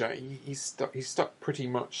right, Jack. He's stuck pretty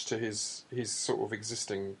much to his sort of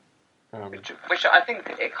existing. Which I think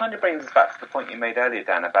it kind of brings us back to the point you made earlier,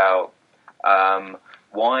 Dan, about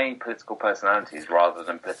why political personalities rather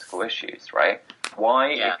than political issues, right?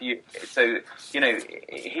 Why,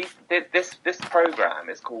 this program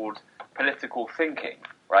is called Political Thinking,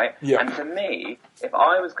 right? Yeah. And to me, if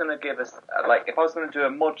I was going to if I was going to do a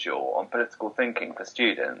module on political thinking for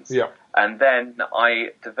students, and then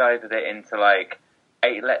I divided it into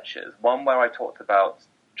 8 lectures, one where I talked about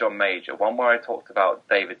John Major, one where I talked about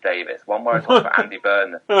David Davis, one where I talked about Andy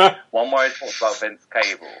Burnham, one where I talked about Vince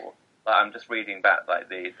Cable. I'm just reading back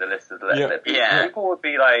the list of the people would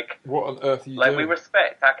be like, "What on earth are you doing?" We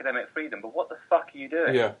respect academic freedom, but what the fuck are you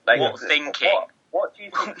doing? Yeah. What thinking? What do you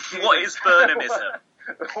think? What is Burnhamism?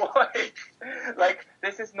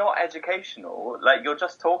 This is not educational. You're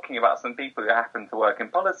just talking about some people who happen to work in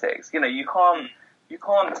politics. You can't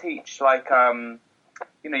teach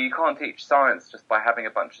you can't teach science just by having a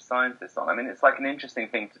bunch of scientists on. I mean, it's an interesting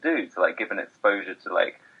thing to do to give an exposure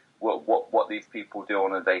to what these people do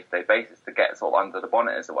on a day-to-day basis to get sort of under the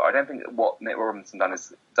bonnet as well. I don't think that what Nick Robinson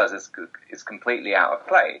does is completely out of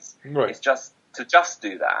place. Right. It's just to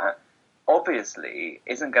do that obviously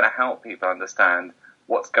isn't going to help people understand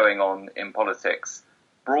what's going on in politics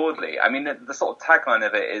broadly. I mean, the sort of tagline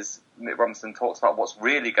of it is Nick Robinson talks about what's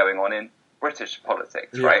really going on in British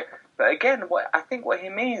politics, right? But again, I think what he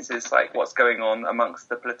means is what's going on amongst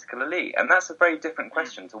the political elite, and that's a very different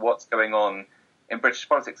question to what's going on in British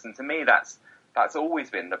politics. And to me, that's always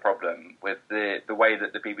been the problem with the way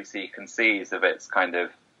that the BBC conceives of its kind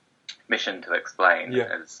of mission to explain,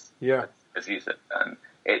 as you said. And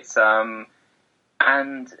it's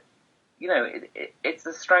it's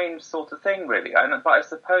a strange sort of thing, really. But I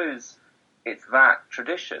suppose it's that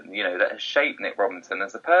tradition, that has shaped Nick Robinson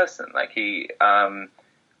as a person.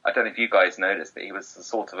 I don't know if you guys noticed, but he was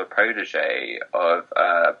sort of a protege of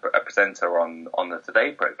a presenter on the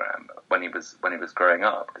Today programme when he was growing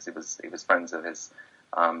up, because he was friends with his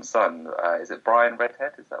son. Is it Brian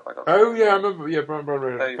Redhead? Is that what I got? Oh yeah, I remember. Yeah, Brian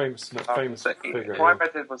Redhead, famous figure. Brian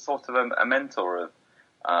Redhead was sort of a mentor of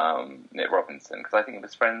Nick Robinson, because I think he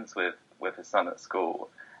was friends with his son at school,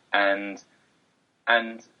 and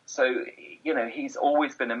so he's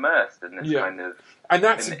always been immersed in this kind of. And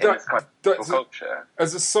that's culture.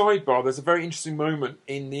 As a sidebar, there's a very interesting moment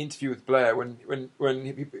in the interview with Blair when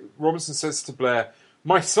Robinson says to Blair,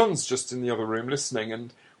 "My son's just in the other room listening,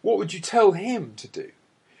 and what would you tell him to do?"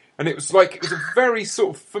 And it was a very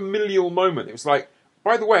sort of familial moment. It was like,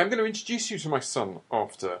 by the way, I'm going to introduce you to my son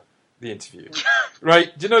after the interview,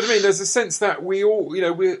 right? Do you know what I mean? There's a sense that we all,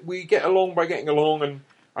 we get along by getting along, and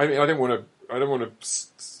I mean, I don't want to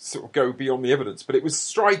sort of go beyond the evidence, but it was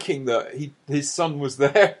striking that his son was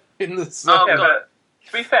there in the sun.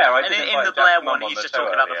 To be fair, I And didn't in the Blair one, he's just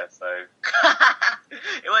talking about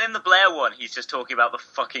well, in the Blair one, he's just talking about the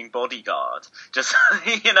fucking bodyguard. Just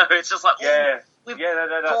it's just like we've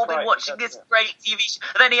all been watching this great TV show.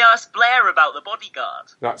 And then he asked Blair about the bodyguard.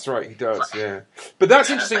 That's right, he does. Yeah, but that's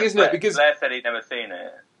interesting, isn't it? Because Blair said he'd never seen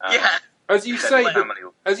it. As you say, the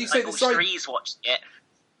Strees watched it.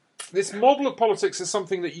 This model of politics is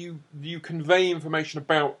something that you convey information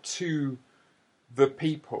about to the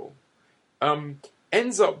people.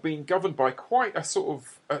 Ends up being governed by quite a sort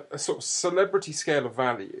of celebrity scale of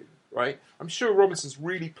value, right? I'm sure Robinson's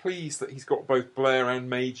really pleased that he's got both Blair and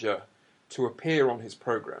Major to appear on his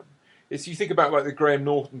programme. If you think about like the Graham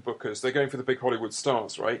Norton bookers, they're going for the big Hollywood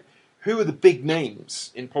stars, right? Who are the big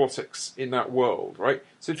names in politics in that world, right?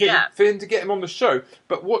 So for him to get him on the show,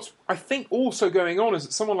 but what's I think also going on is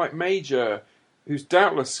that someone like Major, who's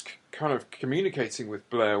doubtless kind of communicating with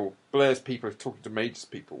Blair, or Blair's people are talking to Major's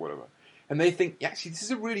people, whatever, and they think, actually, this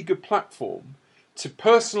is a really good platform to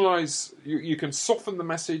personalise. You can soften the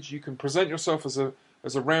message. You can present yourself as a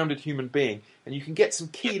rounded human being, and you can get some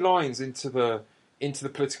key lines into the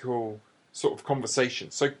political sort of conversation.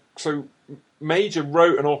 So Major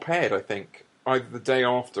wrote an op-ed, I think, either the day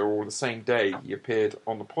after or the same day he appeared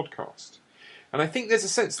on the podcast, and I think there's a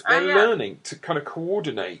sense that they're learning to kind of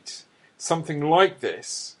coordinate something like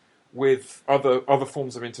this with other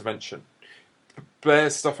forms of intervention.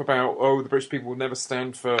 Blair's stuff about, the British people will never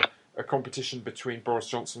stand for a competition between Boris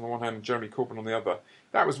Johnson on the one hand and Jeremy Corbyn on the other.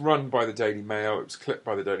 That was run by the Daily Mail, it was clipped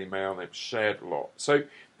by the Daily Mail, and it was shared a lot. So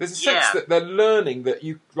there's a sense that they're learning that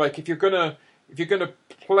if you're gonna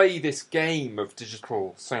play this game of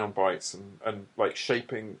digital sound bites and like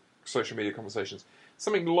shaping social media conversations,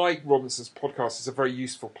 something like Robinson's podcast is a very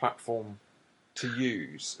useful platform to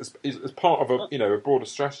use as part of a broader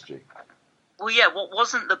strategy. Well,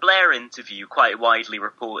 wasn't the Blair interview quite widely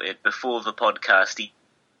reported before the podcast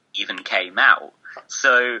even came out?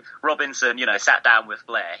 So Robinson, sat down with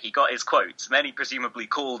Blair. He got his quotes, and then he presumably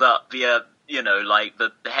called up via, like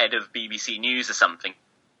the head of BBC News or something,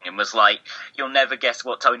 and was like, "You'll never guess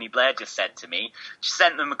what Tony Blair just said to me." Just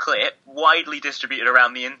sent them a clip, widely distributed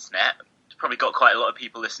around the internet. Probably got quite a lot of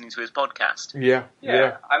people listening to his podcast. Yeah.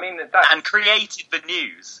 I mean, and created the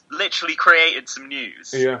news. Literally created some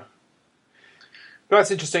news. Yeah. That's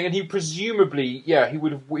interesting, and he presumably, he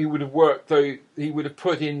would have worked though. He would have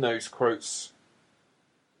put in those quotes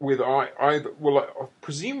with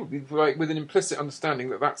presumably like with an implicit understanding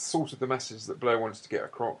that that's sort of the message that Blair wanted to get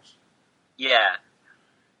across. Yeah.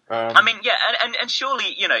 And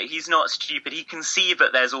surely, he's not stupid. He can see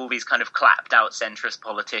that there's all these kind of clapped out centrist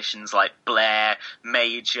politicians like Blair,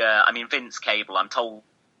 Major. I mean, Vince Cable, I'm told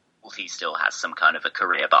he still has some kind of a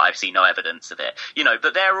career, but I've seen no evidence of it.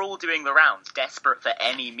 But they're all doing the rounds, desperate for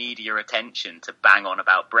any media attention to bang on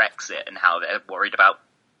about Brexit and how they're worried about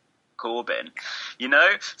Corbyn,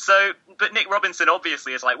 So, but Nick Robinson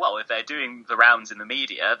obviously is like, well, if they're doing the rounds in the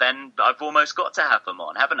media, then I've almost got to have them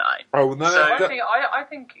on, haven't I? Oh, no. So I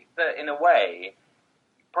think that in a way,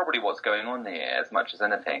 probably what's going on here, as much as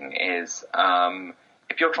anything, is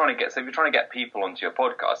if you're trying to get people onto your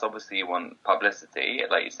podcast, obviously you want publicity,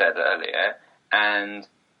 like you said earlier, and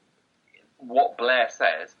what Blair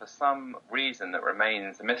says, for some reason that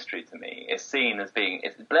remains a mystery to me, is seen as being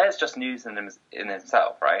Blair's just news in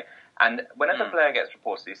himself, right? And whenever Blair gets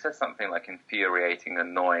reported, he says something like infuriating,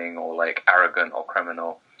 annoying, or like arrogant or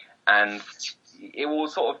criminal, and it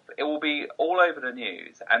will be all over the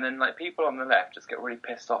news, and then like people on the left just get really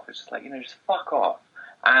pissed off. It's just like, just fuck off,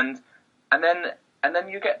 and then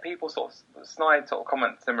you get people sort of snide sort of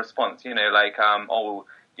comments in response,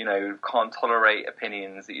 can't tolerate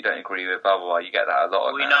opinions that you don't agree with, blah, blah, blah. You get that a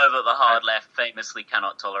lot. We know that the hard left famously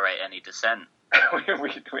cannot tolerate any dissent.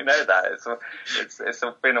 we know that. It's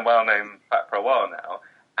been a well-known fact for a while now.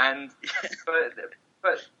 And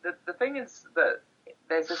but the thing is that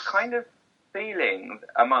there's this kind of feeling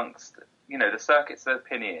amongst, the circuits of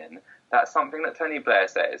opinion that something that Tony Blair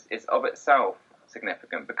says is of itself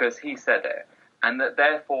significant because he said it. And that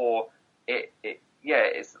therefore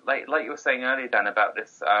it's like you were saying earlier, Dan, about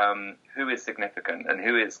this who is significant and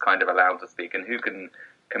who is kind of allowed to speak and who can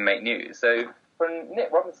make news. So from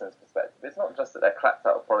Nick Robinson's perspective, it's not just that they're clapped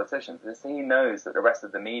out of politicians, it's he knows that the rest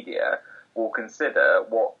of the media will consider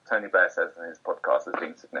what Tony Blair says in his podcast as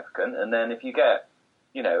being significant. And then if you get,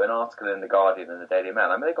 an article in The Guardian and the Daily Mail,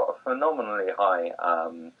 I mean, they've got a phenomenally high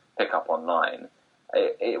pickup online.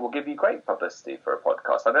 It will give you great publicity for a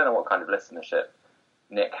podcast. I don't know what kind of listenership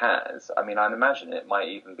Nick has. I mean, I'd imagine it might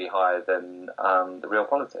even be higher than The Real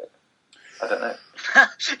Politic. I don't know.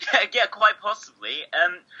 yeah, quite possibly.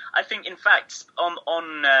 I think, in fact, on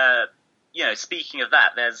speaking of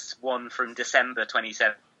that, there's one from December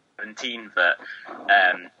 2017 that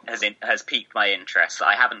has piqued my interest that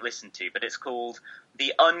I haven't listened to, but it's called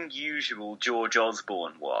The Unusual George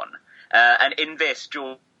Osborne One. And in this,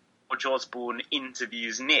 George Osborne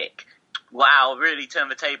interviews Nick. Wow, really turned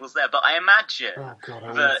the tables there. But I imagine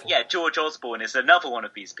that, George Osborne is another one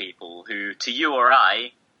of these people who, to you or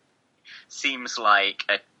I, seems like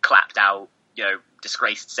a clapped out,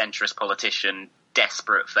 disgraced centrist politician,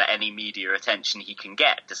 desperate for any media attention he can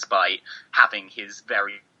get, despite having his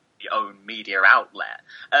very own media outlet.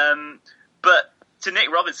 But to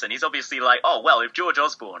Nick Robinson, he's obviously like, oh, well, if George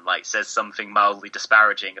Osborne says something mildly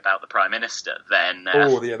disparaging about the Prime Minister, then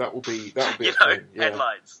that will be a thing. Yeah.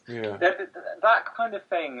 Headlines. Yeah. That kind of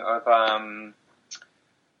thing of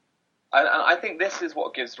I think this is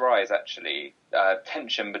what gives rise, actually,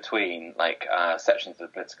 tension between sections of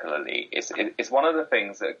the political elite. It's one of the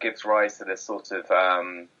things that gives rise to this sort of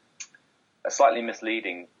a slightly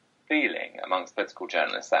misleading feeling amongst political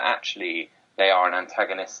journalists that actually they are an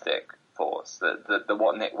antagonistic force. That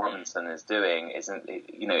what Nick Robinson is doing is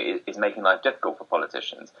making life difficult for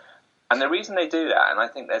politicians. And the reason they do that, and I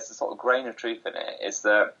think there's a sort of grain of truth in it, is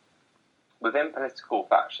that within political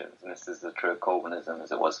factions, and this is as true of Corbynism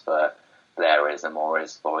as it was for Blairism or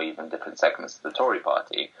is for even different segments of the Tory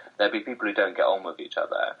party, there'll be people who don't get on with each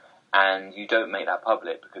other, and you don't make that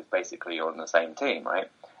public because basically you're on the same team, right?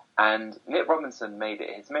 And Nick Robinson made it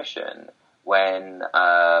his mission when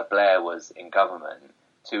Blair was in government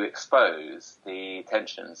to expose the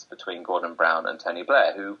tensions between Gordon Brown and Tony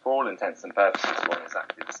Blair, who, for all intents and purposes, were on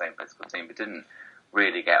exactly the same political team, but didn't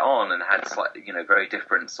really get on and had slightly, very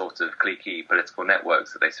different sort of cliquey political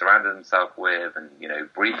networks that they surrounded themselves with and,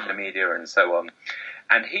 briefed the media and so on.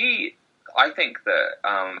 And I think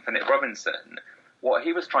that for Nick Robinson, what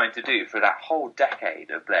he was trying to do for that whole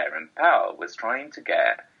decade of Blair in power was trying to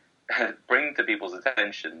bring to people's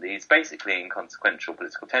attention these basically inconsequential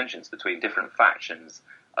political tensions between different factions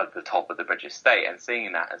of the top of the British state and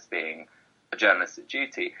seeing that as being a journalistic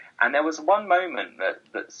duty. And there was one moment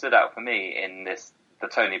that stood out for me in the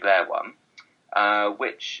Tony Blair one,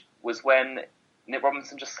 which was when Nick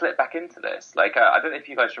Robinson just slipped back into this. I don't know if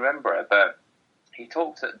you guys remember it, but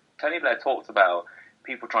Tony Blair talked about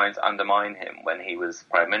people trying to undermine him when he was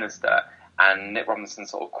Prime Minister. And Nick Robinson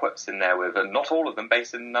sort of quips in there with, not all of them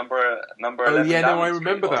based in number 11. Oh, yeah, no, I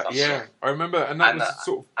remember that. Yeah, I remember. And that was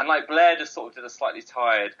sort of... And, Blair just sort of did a slightly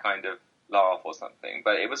tired kind of laugh or something.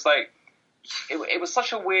 But it was it was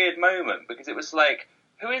such a weird moment because it was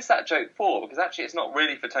who is that joke for? Because actually it's not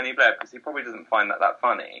really for Tony Blair because he probably doesn't find that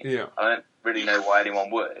funny. Yeah. I don't really know why anyone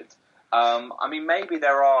would. Maybe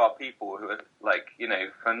there are people who are,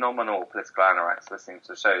 phenomenal political anoraks listening to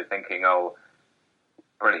the show thinking, oh,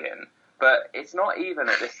 brilliant. But it's not even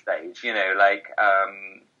at this stage,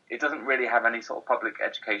 it doesn't really have any sort of public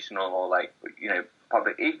educational or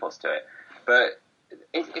public ethos to it. But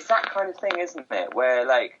it's that kind of thing, isn't it? Where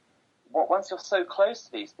once you're so close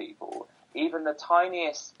to these people, even the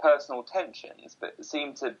tiniest personal tensions, but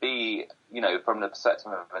seem to be, from the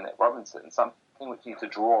perspective of Nick Robinson, something which you need to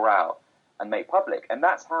draw out and make public. And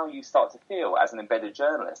that's how you start to feel as an embedded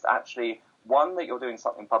journalist, actually. One, that you're doing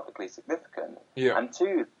something publicly significant, and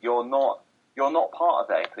two, you're not part of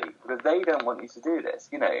their clique because they don't want you to do this,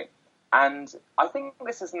 And I think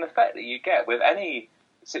this is an effect that you get with any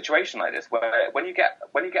situation like this, where when you get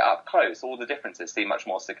up close, all the differences seem much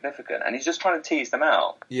more significant, and he's just trying to tease them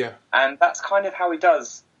out. Yeah, and that's kind of how he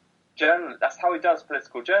does That's how he does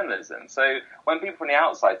political journalism. So when people from the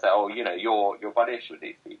outside say, "Oh, you're buddish with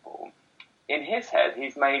these people," in his head,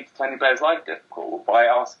 he's made Tony Blair's life difficult by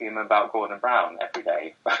asking him about Gordon Brown every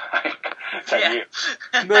day.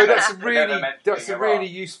 No, that's a really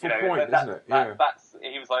useful point, isn't it? Yeah.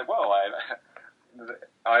 He was like, well,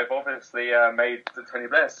 I've obviously made Tony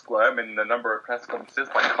Blair squirm in the number of press conferences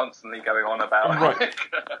by constantly going on about Gordon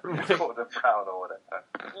Brown or whatever.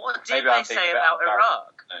 What did they say about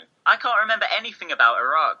Iraq? No. I can't remember anything about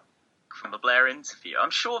Iraq from the Blair interview.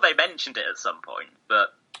 I'm sure they mentioned it at some point,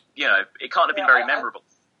 but it can't have been very memorable.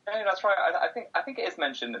 No, that's right. I think it is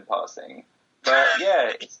mentioned in passing, but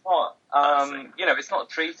it's not. It's not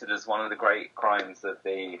treated as one of the great crimes of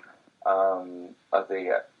the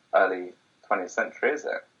early 20th century, is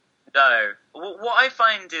it? No. What I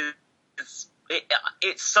find is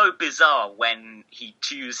it's so bizarre when he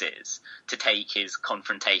chooses to take his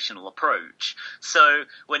confrontational approach. So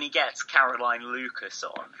when he gets Caroline Lucas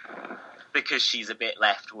on, because she's a bit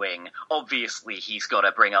left-wing, obviously he's got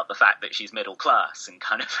to bring up the fact that she's middle class and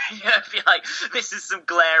kind of be like, this is some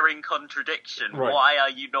glaring contradiction. Right. Why are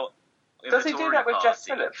you not in Does the he Tory do that with party? Jess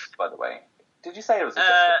Phillips, by the way? Did you say it was a Jess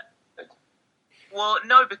Phillips? Well,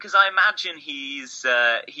 no, because I imagine he's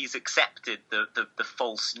accepted the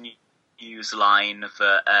false news line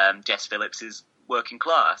that Jess Phillips is working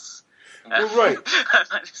class. Well, right.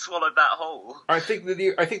 I swallowed that whole. I think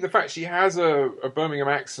the fact she has a Birmingham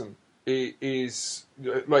accent is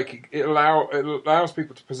like it allows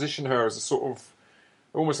people to position her as a sort of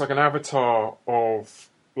almost like an avatar of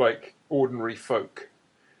like ordinary folk,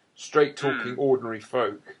 straight talking ordinary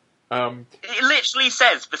folk. It literally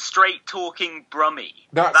says the straight talking Brummie.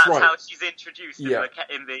 That's right. How she's introduced in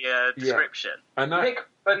the description. And Nick,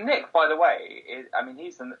 by the way,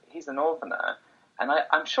 he's a northerner. And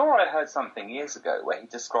I'm sure I heard something years ago where he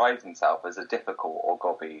described himself as a difficult or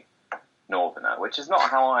gobby northerner, which is not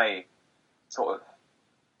how I sort of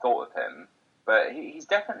thought of him. But he's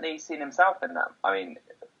definitely seen himself in that. I mean,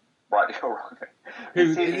 rightly or wrongly.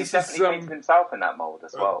 He's definitely painted himself in that mould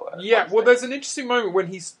as well. There's an interesting moment when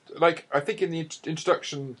he's, like, I think in the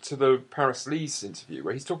introduction to the Paris Lees interview,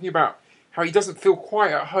 where he's talking about how he doesn't feel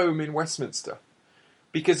quite at home in Westminster.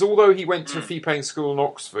 Because although he went to a fee-paying school in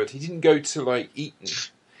Oxford, he didn't go to, like,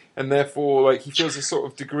 Eton. And therefore, like, he feels a sort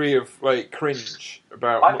of degree of, like, cringe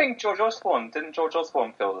about... I think George Osborne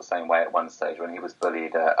feel the same way at one stage when he was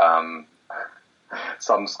bullied at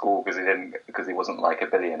some school because he wasn't, like, a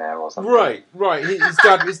billionaire or something. Right.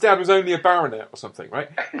 His dad was only a baronet or something, right?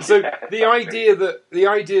 So the idea that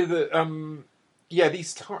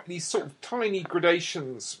these sort of tiny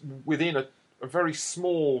gradations within a very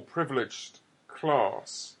small, privileged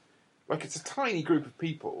class, like it's a tiny group of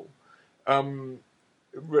people relative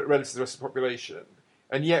to the rest of the population,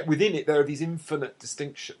 and yet within it there are these infinite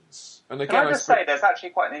distinctions. And again, can I just say there's actually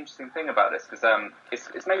quite an interesting thing about this, because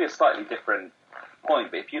it's maybe a slightly different point,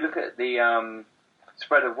 but if you look at the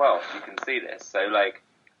spread of wealth, you can see this. So like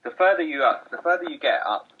the further you get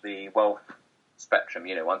up the wealth spectrum,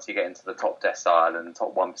 once you get into the top decile and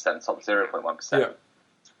top 1%, top 0.1%,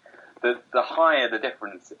 the higher the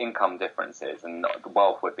income differences, and the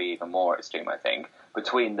wealth would be even more extreme, I think,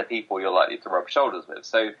 between the people you're likely to rub shoulders with.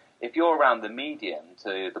 So if you're around the median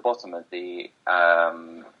to the bottom of the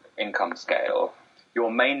income scale, you're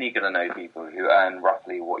mainly going to know people who earn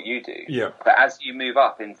roughly what you do. Yeah. But as you move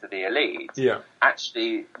up into the elite,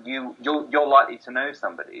 actually you're likely to know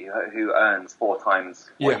somebody who earns 4 times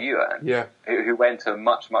what you earn. Yeah. Who went to a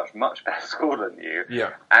much, much, much better school than you.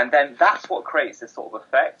 Yeah. And then that's what creates this sort of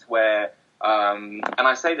effect where, and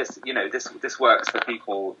I say this, this works for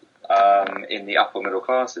people in the upper middle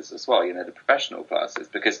classes as well, the professional classes,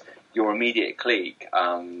 because your immediate clique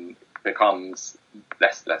becomes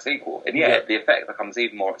less equal, and yet the effect becomes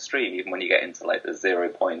even more extreme even when you get into like the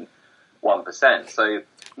 0.1%. So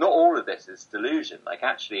not all of this is delusion. Like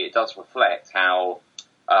actually, it does reflect how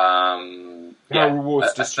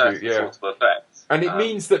rewards distribute. Sort of effect. And it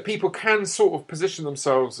means that people can sort of position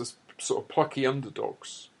themselves as sort of plucky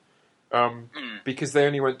underdogs. Because they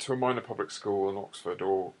only went to a minor public school in Oxford,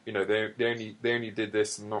 or they only did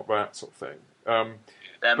this and not that sort of thing.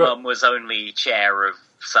 Their mum was only chair of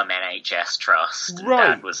some NHS trust, and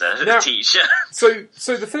Dad was a teacher. So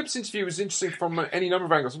the Phillips interview was interesting from any number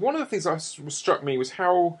of angles. One of the things that struck me was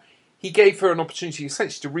how he gave her an opportunity,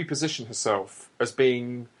 essentially, to reposition herself as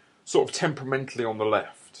being sort of temperamentally on the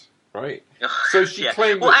left, right? So she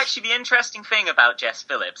claimed. Well, actually, the interesting thing about Jess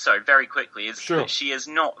Phillips, very quickly, is that she has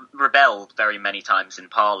not rebelled very many times in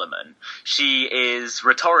Parliament. She is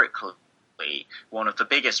rhetorically one of the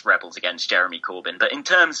biggest rebels against Jeremy Corbyn, but in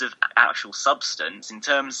terms of actual substance, in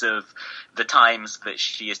terms of the times that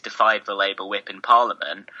she has defied the Labour whip in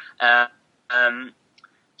Parliament,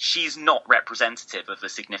 she's not representative of a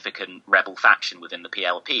significant rebel faction within the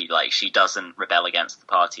PLP. Like, she doesn't rebel against the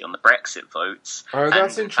party on the Brexit votes. Oh,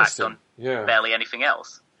 that's and, interesting. In fact, on barely anything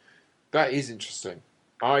else. That is interesting.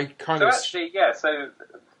 So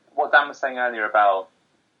what Dan was saying earlier about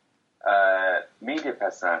media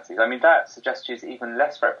personalities, I mean, that suggests she's even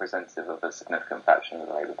less representative of a significant faction of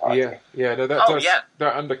the Labour Party.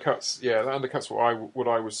 That undercuts what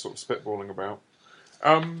I was sort of spitballing about.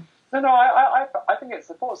 I think it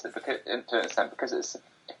supports it to an extent, because it's,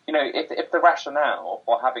 if the rationale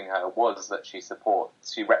for having her was that she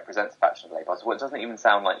represents a faction of the Labour Party, well, it doesn't even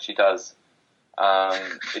sound like she does.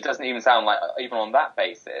 It doesn't even sound like, even on that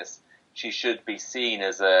basis, she should be seen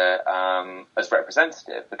as as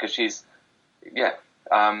representative, because she's, but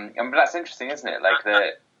that's interesting, isn't it? Like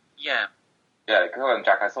go on,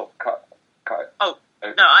 Jack. I sort of cut. Oh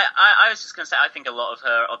no, I was just going to say, I think a lot of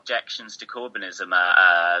her objections to Corbynism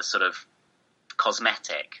are sort of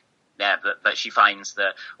cosmetic. Yeah, but she finds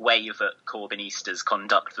the way that Corbynistas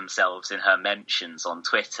conduct themselves in her mentions on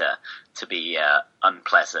Twitter to be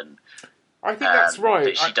unpleasant. I think that's right.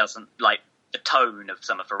 That she doesn't like the tone of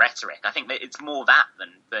some of her rhetoric. I think that it's more that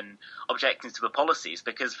than objecting to the policies,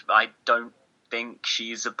 because I don't think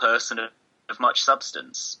she's a person of much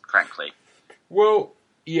substance, frankly. Well,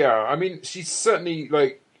 yeah, I mean, she's certainly,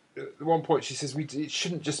 like, at one point she says it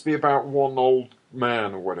shouldn't just be about one old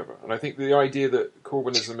man or whatever. And I think the idea that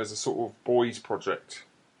Corbynism is a sort of boys' project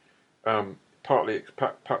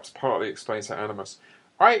perhaps partly explains her animus.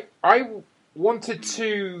 I wanted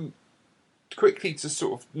to quickly to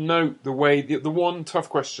sort of note the way the one tough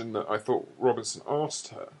question that I thought Robinson asked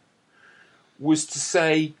her was to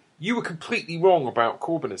say, you were completely wrong about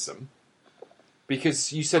Corbynism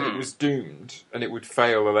because you said it was doomed and it would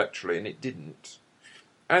fail electorally, and it didn't.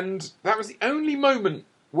 And that was the only moment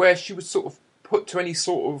where she was sort of put to any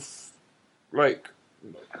sort of, like,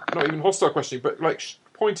 not even hostile questioning, but like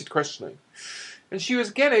pointed questioning. And she was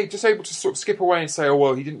again just able to sort of skip away and say, oh,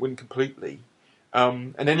 well, he didn't win completely.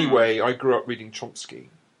 And anyway, I grew up reading Chomsky,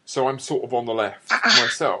 so I'm sort of on the left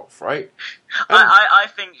myself, right? I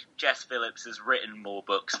think Jess Phillips has written more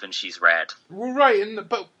books than she's read. Well, right,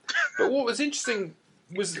 but what was interesting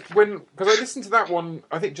was because I listened to that one,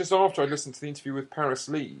 I think just after I listened to the interview with Paris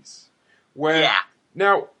Lees, where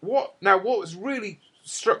now what was really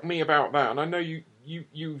struck me about that, and I know you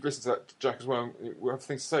listened to that, Jack, as well, and we'll have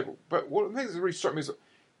things to say, but one of the things that really struck me is that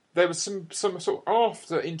there was some sort of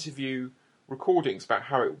after interview recordings about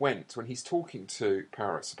how it went when he's talking to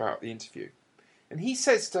Paris about the interview. And he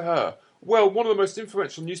says to her, well, one of the most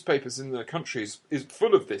influential newspapers in the country is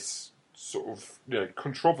full of this sort of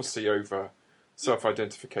controversy over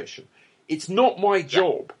self-identification. It's not my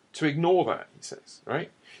job to ignore that, he says,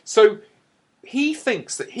 right? So he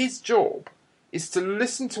thinks that his job is to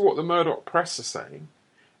listen to what the Murdoch press are saying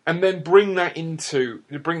and then bring that into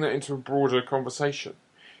a broader conversation.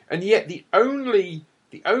 And yet the only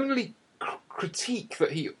critique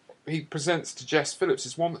that he presents to Jess Phillips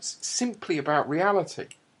is one that's simply about reality,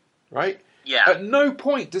 right? Yeah. At no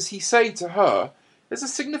point does he say to her, there's a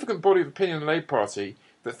significant body of opinion in the Labour Party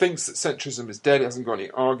that thinks that centrism is dead, it hasn't got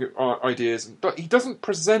any ideas, but he doesn't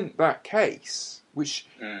present that case, which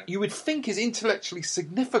you would think is intellectually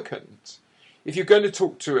significant. If you're going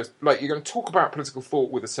to you're going to talk about political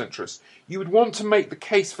thought with a centrist, you would want to make the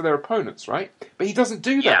case for their opponents, right? But he doesn't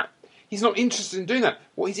do that. Yeah. He's not interested in doing that.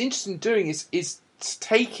 What he's interested in doing is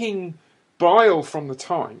taking bile from the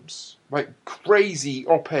Times, like crazy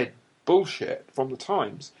op-ed bullshit from the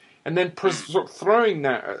Times, and then sort of throwing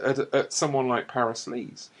that at someone like Paris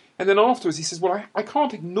Lees. And then afterwards he says, well, I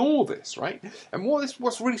can't ignore this, right? And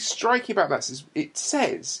what's really striking about that is it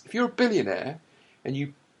says, if you're a billionaire and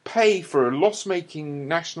you pay for a loss-making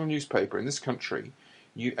national newspaper in this country,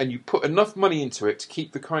 you put enough money into it to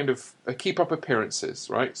keep the kind of keep up appearances,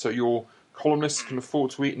 right? So your columnists can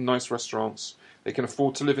afford to eat in nice restaurants, they can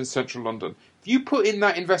afford to live in central London. If you put in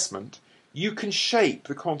that investment, you can shape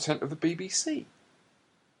the content of the BBC.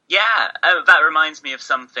 Yeah, that reminds me of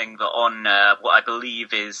something that on what I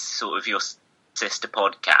believe is sort of your sister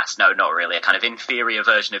podcast, no, not really, a kind of inferior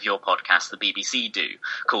version of your podcast the BBC do,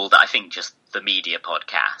 called, I think, just The Media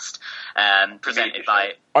Podcast, presented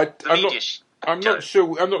by I'm not sure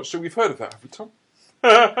we've heard of that, have we, Tom?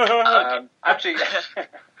 Actually,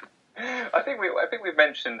 I think we've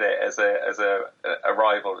mentioned it as a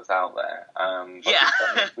rival that's out there.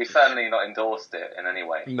 We've certainly not endorsed it in any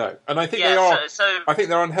way. No, and I think they are. I think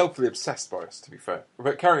they're unhealthily obsessed by us, to be fair.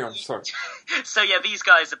 But carry on, sorry. So yeah, these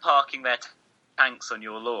guys are parking their tanks on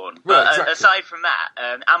your lawn. But Well, exactly. Aside from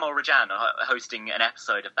that, Amal Rajan, hosting an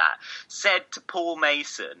episode of that, said to Paul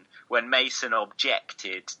Mason when Mason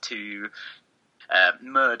objected to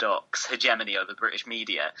Murdoch's hegemony over British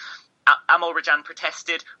media, Amal Rajan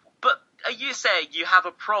protested, but are you saying you have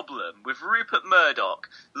a problem with Rupert Murdoch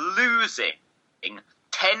losing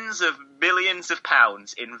tens of millions of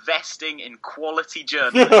pounds investing in quality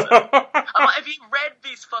journalism? I'm like, have you read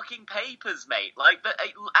these fucking papers, mate? Like,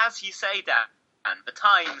 as you say, Dan, the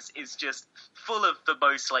Times is just full of the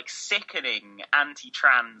most sickening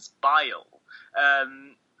anti-trans bile.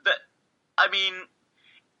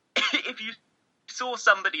 If you saw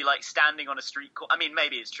somebody standing on a street corner, I mean,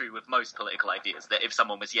 maybe it's true with most political ideas that if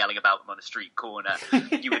someone was yelling about them on a street corner,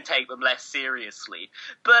 you would take them less seriously.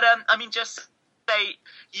 But just say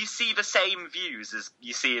you see the same views as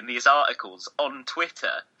you see in these articles on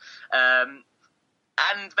Twitter, and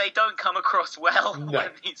they don't come across well when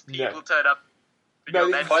these people turn up.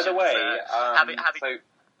 By the way,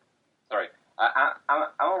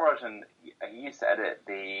 Amal Rajan, he used to edit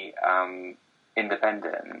the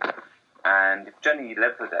Independent, and Jenny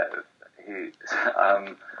Lebedev, who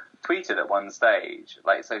tweeted at one stage,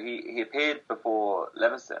 so he appeared before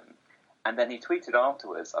Leveson, And then he tweeted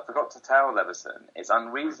afterwards, I forgot to tell Leveson, it's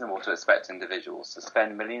unreasonable to expect individuals to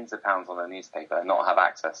spend millions of pounds on a newspaper and not have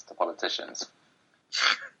access to politicians.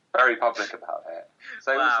 Very public about it.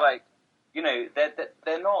 So It was like, you know,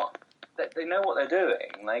 they're not, they know what they're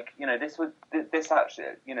doing. Like, you know, this actually,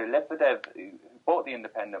 you know, Lebedev, who bought The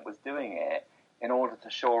Independent, was doing it in order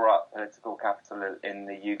to shore up political capital in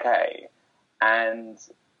the UK. And,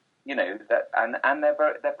 you know, and they're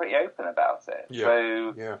pretty open about it. Yeah.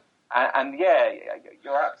 So, yeah. And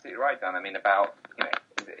you're absolutely right, Dan. I mean, about, you know,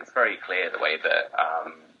 it's very clear the way that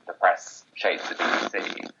the press shapes the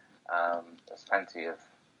BBC. There's plenty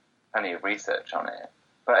of research on it.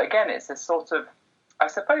 But again, it's this sort of, I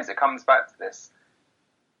suppose it comes back to this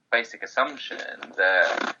basic assumption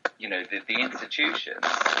that, you know, the institutions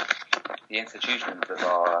of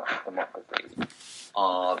our democracy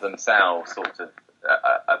are themselves sort of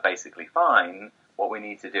are basically fine. What we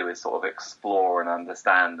need to do is sort of explore and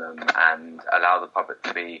understand them and allow the public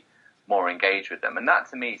to be more engaged with them. And that,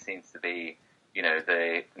 to me, seems to be, you know,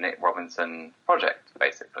 the Nick Robinson project,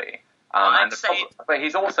 basically. But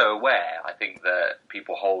he's also aware, I think, that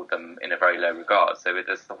people hold them in a very low regard. So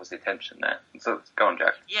there's obviously tension there. So go on,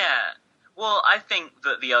 Jack. Yeah. Well, I think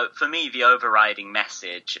that for me, the overriding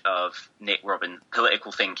message of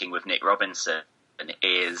political thinking with Nick Robinson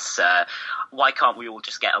is why can't we all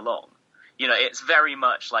just get along? You know, it's very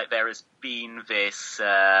much like there has been this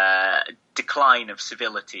decline of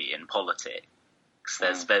civility in politics.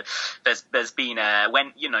 There's been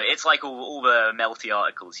when, you know, it's like all the melty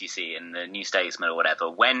articles you see in the New Statesman or whatever.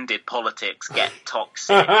 When did politics get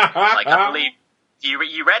toxic? Like, I believe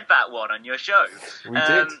you read that one on your show. We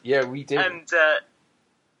did. Yeah, we did. And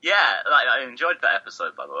I enjoyed that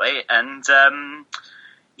episode, by the way. And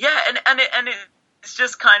it's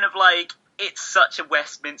just kind of like, it's such a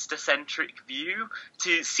Westminster-centric view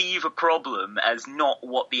to see the problem as not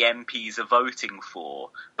what the MPs are voting for,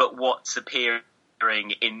 but what's appearing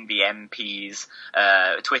in the MPs'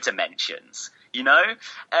 Twitter mentions, you know?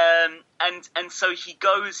 And so he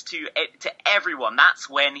goes to everyone. That's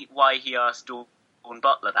why he asked Dawn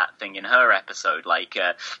Butler that thing in her episode, like,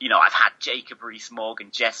 you know, I've had Jacob Rees-Mogg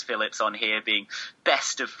and Jess Phillips on here being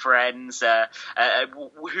best of friends.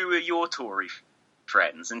 Who are your Tory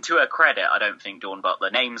friends? And to her credit, I don't think Dawn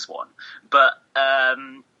Butler names one. But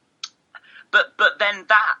then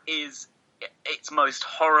that is its most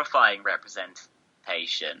horrifying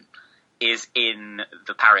representation is in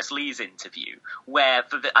the Paris Lees interview, where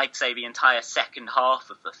I'd say the entire second half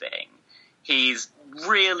of the thing, he's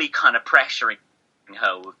really kind of pressuring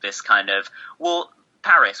her with this kind of, well,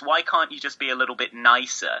 Paris, why can't you just be a little bit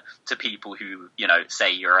nicer to people who, you know,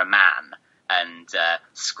 say you're a man and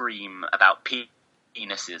scream about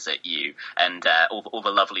penises at you and all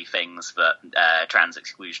the lovely things that trans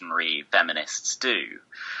exclusionary feminists do.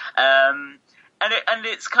 And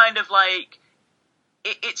it's kind of like,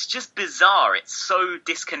 it's just bizarre. It's so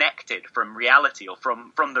disconnected from reality, or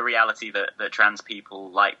from the reality that trans people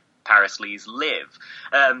like Paris Lees live,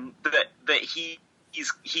 that he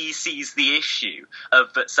sees the issue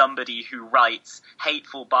of that somebody who writes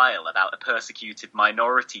hateful bile about a persecuted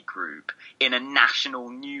minority group in a national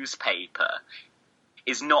newspaper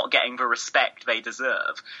is not getting the respect they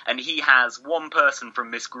deserve. And he has one person from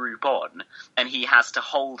this group on, and he has to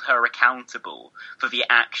hold her accountable for the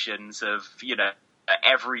actions of, you know,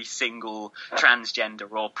 every single transgender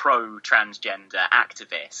or pro-transgender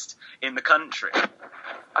activist in the country.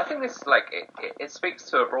 I think this, like, it speaks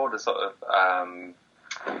to a broader sort of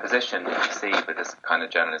position that you see with this kind of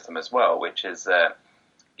journalism as well, which is,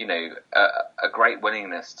 you know, a great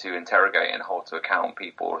willingness to interrogate and hold to account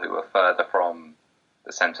people who are further from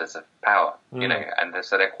the centres of power, you know, and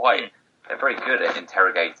so they're very good at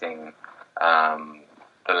interrogating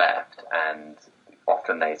the left, and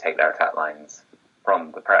often they take their attack lines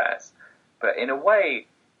from the press. But in a way,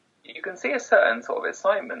 you can see a certain sort of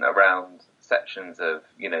excitement around sections of,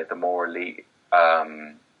 you know, the more elite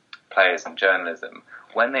players in journalism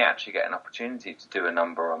when they actually get an opportunity to do a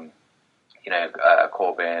number on, you know,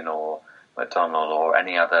 Corbyn or McDonnell or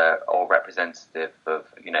any other, or representative of,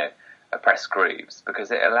 you know, press groups,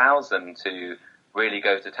 because it allows them to really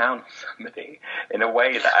go to town on somebody in a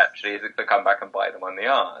way that actually is to come back and bite them on the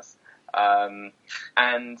arse.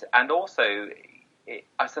 And also,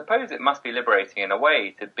 I suppose it must be liberating in a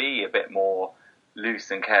way to be a bit more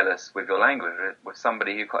loose and careless with your language, with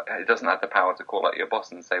somebody who doesn't have the power to call out your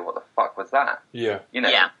boss and say, "What the fuck was that?" Yeah. You know?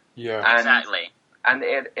 Yeah. And, exactly. And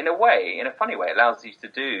in a way, in a funny way, it allows you to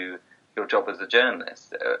do your job as a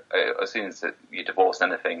journalist as soon as you divorce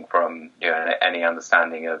anything from, you know, any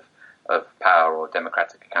understanding of power or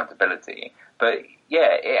democratic accountability. But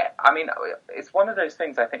I mean, it's one of those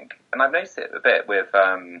things, I think, and I've noticed it a bit with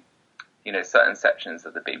certain sections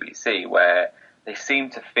of the BBC where they seem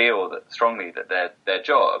to feel that strongly that their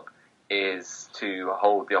job is to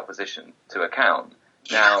hold the opposition to account.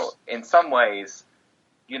 Now, in some ways,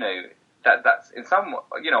 that's in some,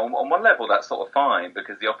 on one level that's sort of fine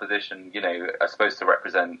because the opposition, are supposed to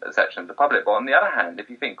represent a section of the public. But on the other hand, if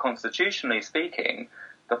you think constitutionally speaking,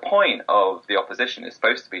 the point of the opposition is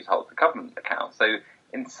supposed to be to hold the government account. So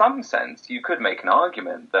in some sense, you could make an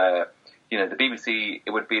argument that, the BBC,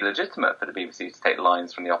 it would be legitimate for the BBC to take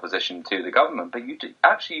lines from the opposition to the government, but you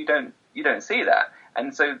don't see that.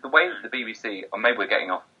 And so the way that the BBC, or maybe we're getting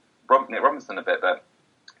off Nick Robinson a bit, but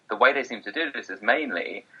the way they seem to do this is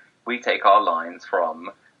mainly we take our lines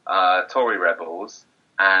from Tory rebels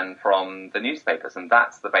and from the newspapers, and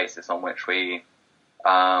that's the basis on which we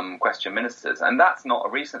question ministers. And that's not a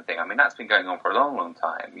recent thing. I mean, that's been going on for a long, long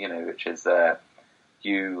time, which is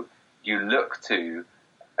you look to,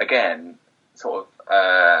 again, sort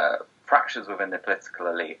of fractures within the political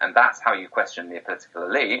elite, and that's how you question the political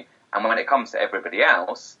elite. And when it comes to everybody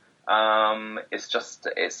else,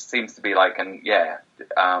 it seems to be like an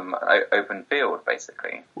open field,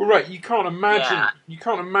 basically. Well, right, you can't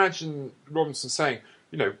imagine Robinson saying,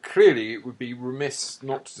 clearly it would be remiss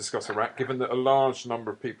not to discuss Iraq, given that a large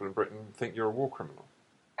number of people in Britain think you're a war criminal.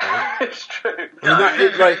 Right? It's true.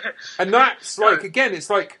 Again, it's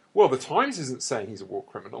like, well, the Times isn't saying he's a war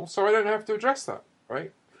criminal, so I don't have to address that,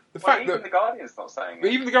 right? Even the Guardian's not saying it.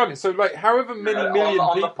 Even the Guardian. So, however many million people...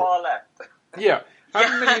 On the far left. Yeah.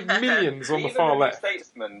 How many millions on the far left? Even the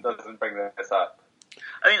Statesman doesn't bring this up.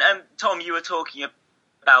 I mean, Tom, you were talking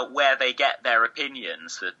about where they get their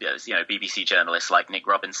opinions, BBC journalists like Nick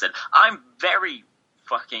Robinson. I'm very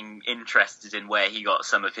fucking interested in where he got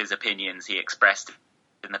some of his opinions he expressed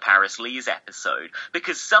in the Paris Lees episode,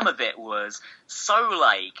 because some of it was so,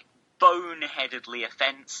 boneheadedly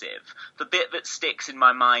offensive. The bit that sticks in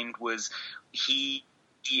my mind was he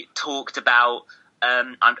talked about...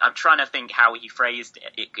 I'm trying to think how he phrased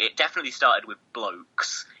it. It definitely started with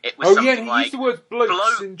blokes. It was he used the word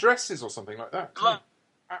blokes in dresses or something like that.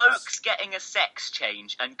 Blokes getting a sex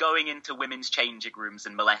change and going into women's changing rooms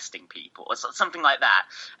and molesting people, or something like that.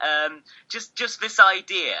 Just this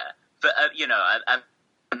idea that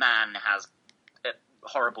a man has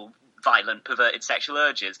horrible, violent, perverted sexual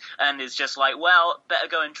urges, and is just like, well, better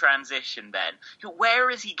go and transition then. Where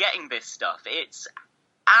is he getting this stuff? It's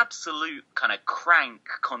absolute kind of crank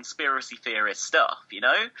conspiracy theorist stuff,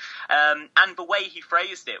 and the way he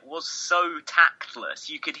phrased it was so tactless.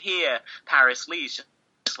 You could hear Paris Lees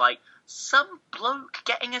just like, some bloke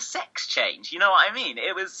getting a sex change, you know what I mean?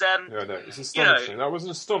 It was it's astonishing. That was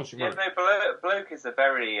an astonishing moment. Bloke is a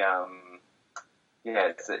very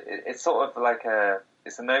it's sort of like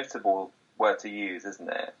it's a notable word to use, isn't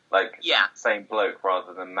it? Saying bloke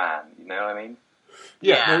rather than man, you know what I mean?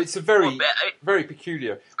 Yeah, no, it's a very, very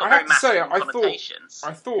peculiar. I have to say, I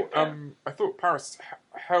thought Paris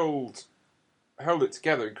held it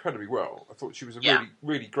together incredibly well. I thought she was a really,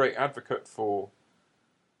 really great advocate for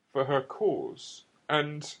her cause.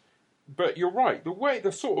 But you're right.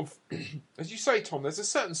 The sort of, as you say, Tom, there's a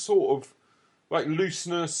certain sort of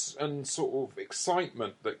looseness and sort of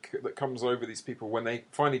excitement that comes over these people when they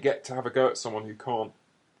finally get to have a go at someone who can't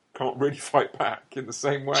really fight back in the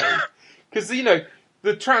same way. Because,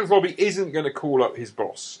 the trans lobby isn't going to call up his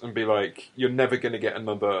boss and be like, you're never going to get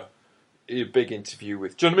another big interview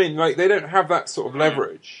with... Do you know what I mean? They don't have that sort of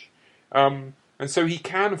leverage. And so he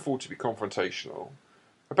can afford to be confrontational.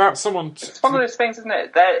 About someone... It's one of those things, isn't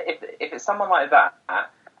it? If it's someone like that,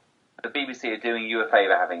 the BBC are doing you a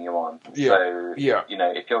favour having you on. Yeah. So,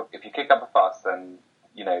 if you kick up a fuss, then,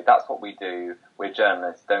 that's what we do. We're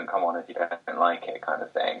journalists. Don't come on if you don't like it, kind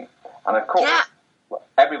of thing. And of course,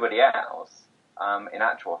 everybody else... in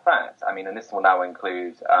actual fact, and this will now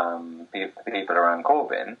include people around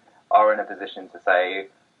Corbyn, are in a position to say,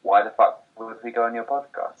 why the fuck would we go on your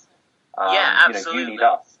podcast? Absolutely. You need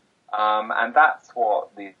us. And that's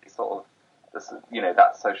what the sort of,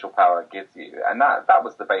 that social power gives you. And that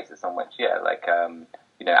was the basis on which,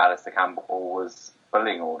 Alistair Campbell was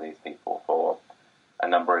bullying all these people for a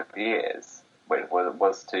number of years,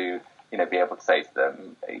 was to, be able to say to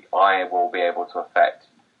them, I will be able to affect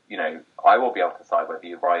I will be able to decide whether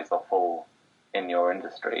you rise or fall in your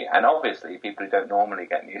industry. And obviously, people who don't normally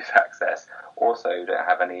get news access also don't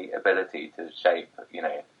have any ability to shape,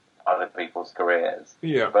 other people's careers.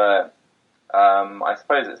 Yeah. But I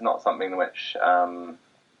suppose it's not something which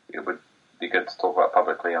it would be good to talk about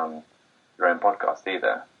publicly on your own podcast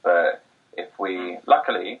either. But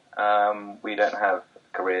luckily, we don't have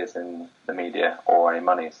careers in the media or any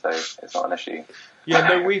money, so it's not an issue. Yeah,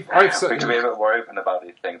 no, we can be a bit more open about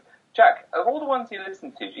these things. Jack, of all the ones you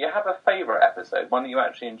listened to, do you have a favourite episode, one that you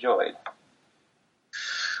actually enjoyed?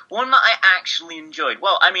 One that I actually enjoyed.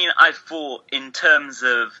 Well, I mean, I thought in terms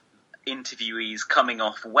of interviewees coming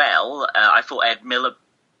off well, I thought Ed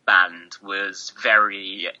Miliband was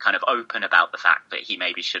very kind of open about the fact that he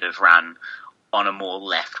maybe should have ran on a more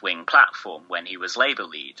left-wing platform when he was Labour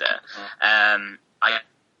leader. I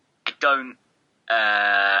don't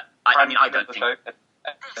think...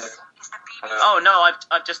 Oh no!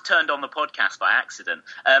 I've just turned on the podcast by accident.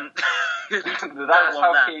 That's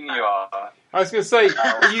how keen you are. I was going to say,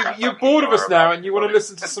 you're bored of us now, and you want to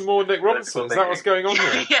listen to some more Nick Robinson. Is that what's going on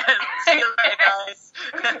here? Yeah, see you later, guys.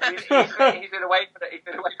 He's been away for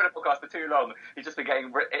the podcast for too long. He's just been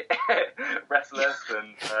getting restless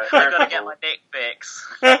and. I've got to get my Nick fix.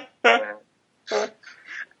 I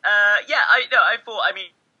thought. I mean,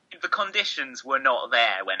 the conditions were not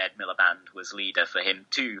there when Ed Miliband was leader for him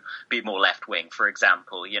to be more left-wing. For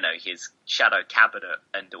example, his shadow cabinet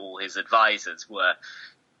and all his advisors were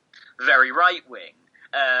very right-wing.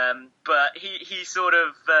 But he sort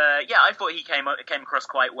of, I thought he came across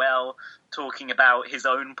quite well talking about his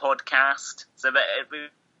own podcast. So that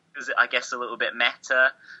it was, I guess, a little bit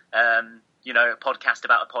meta. A podcast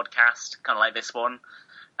about a podcast, kind of like this one.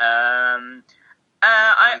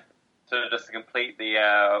 So just to complete the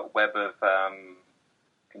web of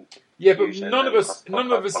yeah, but none of us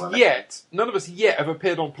yet have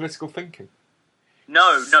appeared on Political Thinking.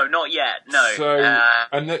 No, not yet. No. So,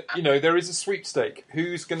 there is a sweepstake.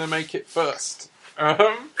 Who's going to make it first? Nick,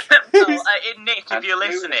 if you're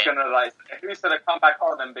listening, who's going to come back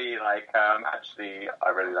on and be like, actually, I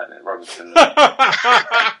really like Nick Robinson.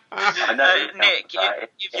 I know, Nick,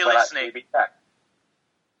 if you're listening.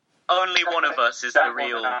 Only one of us is the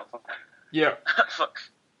real... Yeah.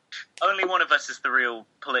 Only one of us is the real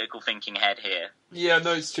political thinking head here. Yeah,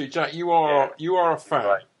 no, it's true. Jack, you are a fan.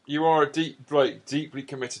 Right. You are a deeply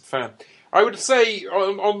committed fan. I would say,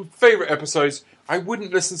 on favourite episodes, I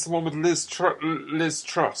wouldn't listen to the one with Liz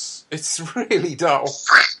Truss. It's really dull.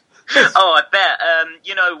 Oh, I bet.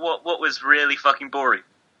 What was really fucking boring?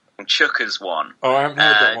 Chuka's one. Oh, I haven't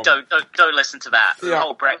heard that one. Don't listen to that. Yeah. The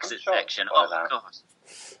whole Brexit section. Oh, God.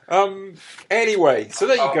 Anyway, so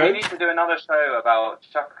there you go. We need to do another show about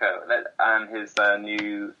Chuka and his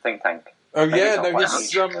new think tank. Oh yeah, no, his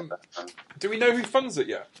do we know who funds it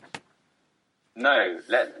yet? No,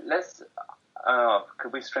 let's.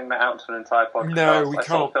 Could we string that out to an entire podcast? No, we I can't.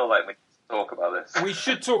 Sort of feel like we should talk about this. We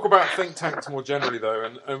should talk about think tanks more generally, though,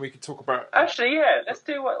 and we could talk about. Actually, yeah, let's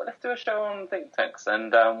do a show on think tanks,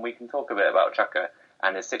 and we can talk a bit about Chuka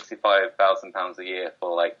and his £65,000 a year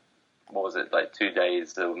for what was it, 2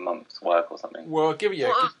 days a month's work or something? Well, the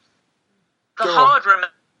hard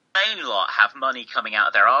Remain lot have money coming out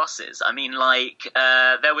of their arses. I mean,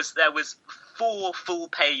 there was 4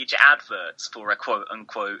 full-page adverts for a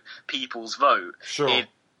quote-unquote People's Vote in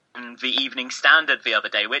the Evening Standard the other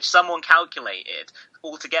day, which someone calculated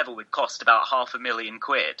altogether would cost about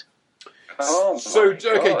 £500,000. Oh, so, God.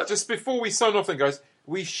 Okay, just before we sign off then, guys,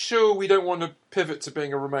 we don't want to pivot to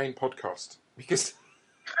being a Remain podcast? Because...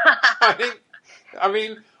 I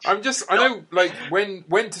know,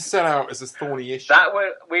 when to sell out is a thorny issue. That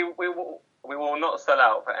we will not sell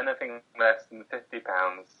out for anything less than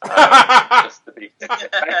 £50. Just to be clear.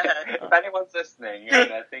 If anyone's listening and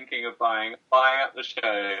they're thinking of buying up the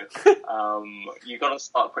show, you've got to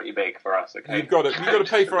start pretty big for us. Okay, you've got to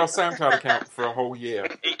pay for our SoundCloud account for a whole year. Are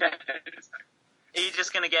you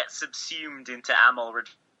just going to get subsumed into Amal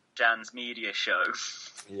Rajan's media show?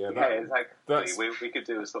 Yeah, exactly. We could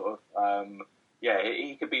do a sort of,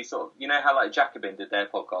 he could be sort of, how Jacobin did their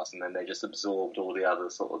podcast and then they just absorbed all the other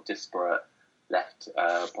sort of disparate left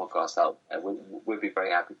podcasts out. We'd be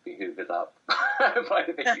very happy to be hoovered up by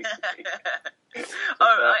the BBC.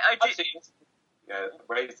 I did.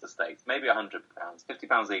 Raise the stakes, maybe £100,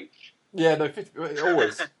 £50 each. Yeah, no, 50,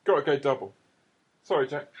 always got to go double. Sorry,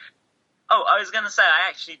 Jack. Oh, I was going to say I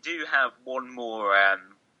actually do have one more.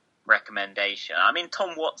 Recommendation. I mean,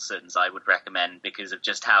 Tom Watson's I would recommend because of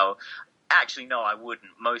just how... Actually, no, I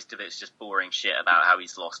wouldn't. Most of it's just boring shit about how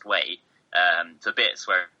he's lost weight. The bits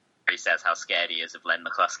where he says how scared he is of Len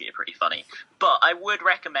McCluskey are pretty funny. But I would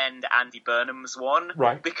recommend Andy Burnham's one.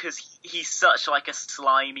 Right. Because he's such a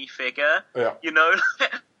slimy figure. Yeah.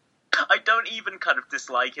 I don't even kind of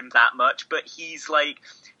dislike him that much, but he's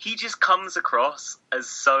he just comes across as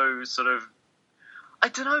so sort of... I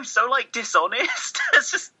don't know, so dishonest.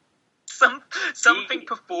 It's just... something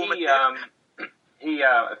performative. He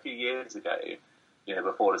a few years ago,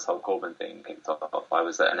 before this whole Corbyn thing kicked off, I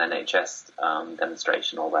was at an NHS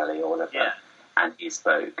demonstration or rally or whatever, and he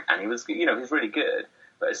spoke, and he was, he was really good.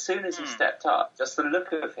 But as soon as he stepped up, just the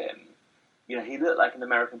look of him, he looked like an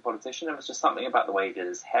American politician. There was just something about the way he did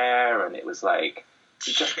his hair, and it was like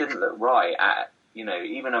he just didn't look right at,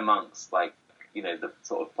 even amongst like, the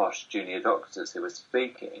sort of posh junior doctors who were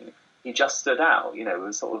speaking. He just stood out, with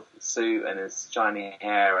his sort of suit and his shiny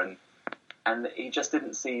hair, and he just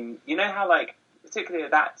didn't seem, how like, particularly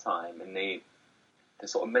at that time in the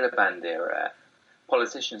sort of Miliband era,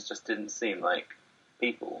 politicians just didn't seem like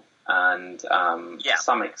people. And to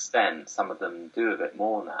some extent, some of them do a bit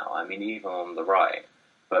more now. I mean, even on the right,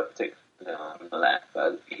 but particularly on the left.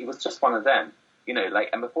 But he was just one of them,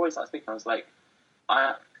 and before he started speaking, I was like,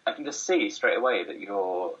 I can just see straight away that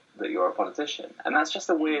you're a politician. And that's just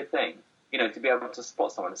a weird thing, to be able to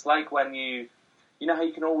spot someone. It's like when how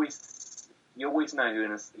you can always know who's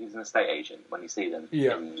an estate agent when you see them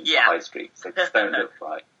in the high street. They just don't look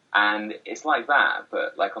right. And it's like that,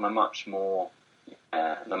 but like on a much more,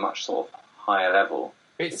 on a much sort of higher level.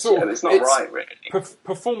 It's not right, really.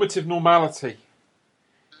 Performative normality.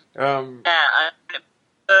 Burnham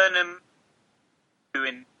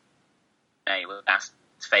doing what his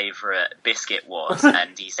favourite biscuit was,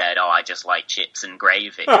 and he said, "Oh, I just like chips and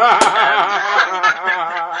gravy." What I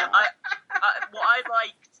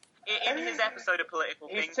liked in his episode of Political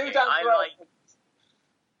Thinking, I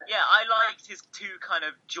liked his two kind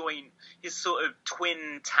of his sort of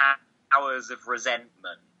twin towers of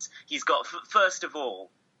resentment. He's got, first of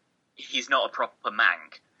all, he's not a proper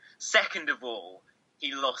mank. Second of all,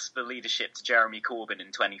 he lost the leadership to Jeremy Corbyn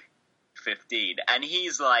in 2015, and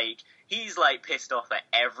he's pissed off at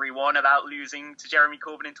everyone about losing to Jeremy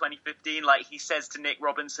Corbyn in 2015. Like, he says to Nick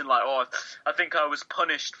Robinson, like, "Oh, I think I was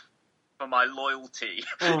punished for my loyalty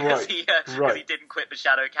because he didn't quit the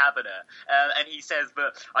shadow cabinet," and he says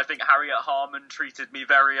that I think Harriet Harman treated me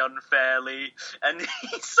very unfairly, and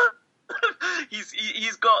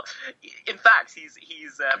he's got, in fact,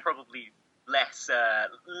 he's probably less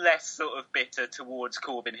sort of bitter towards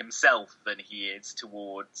Corbyn himself than he is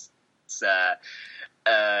towards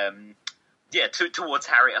towards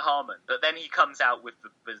Harriet Harman. But then he comes out with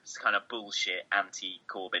this kind of bullshit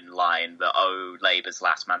anti-Corbyn line that, oh, Labour's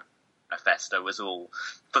last manifesto was all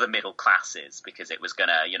for the middle classes because it was going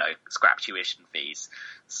to, scrap tuition fees.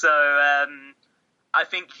 So I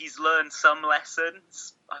think he's learned some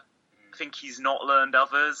lessons. I think he's not learned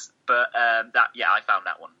others. But I found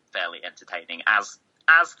that one fairly entertaining. As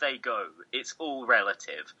they go, it's all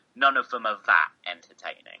relative. None of them are that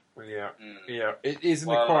entertaining. Yeah, it is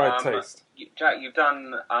an acquired taste. Jack, you've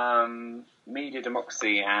done Media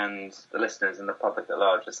Democracy and the listeners and the public at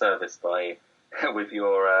large a service by with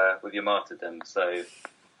your martyrdom. So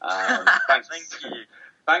thanks. Thank you.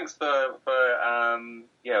 Thanks for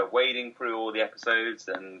wading through all the episodes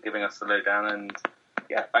and giving us the lowdown, and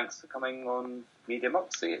thanks for coming on Media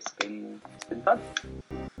Democracy. It's been fun.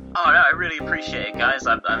 Oh no, I really appreciate it, guys.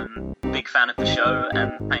 I'm a big fan of the show,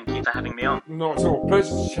 and thank you for having me on. Not at all. Pleasure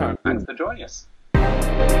to chat. Thanks for joining us.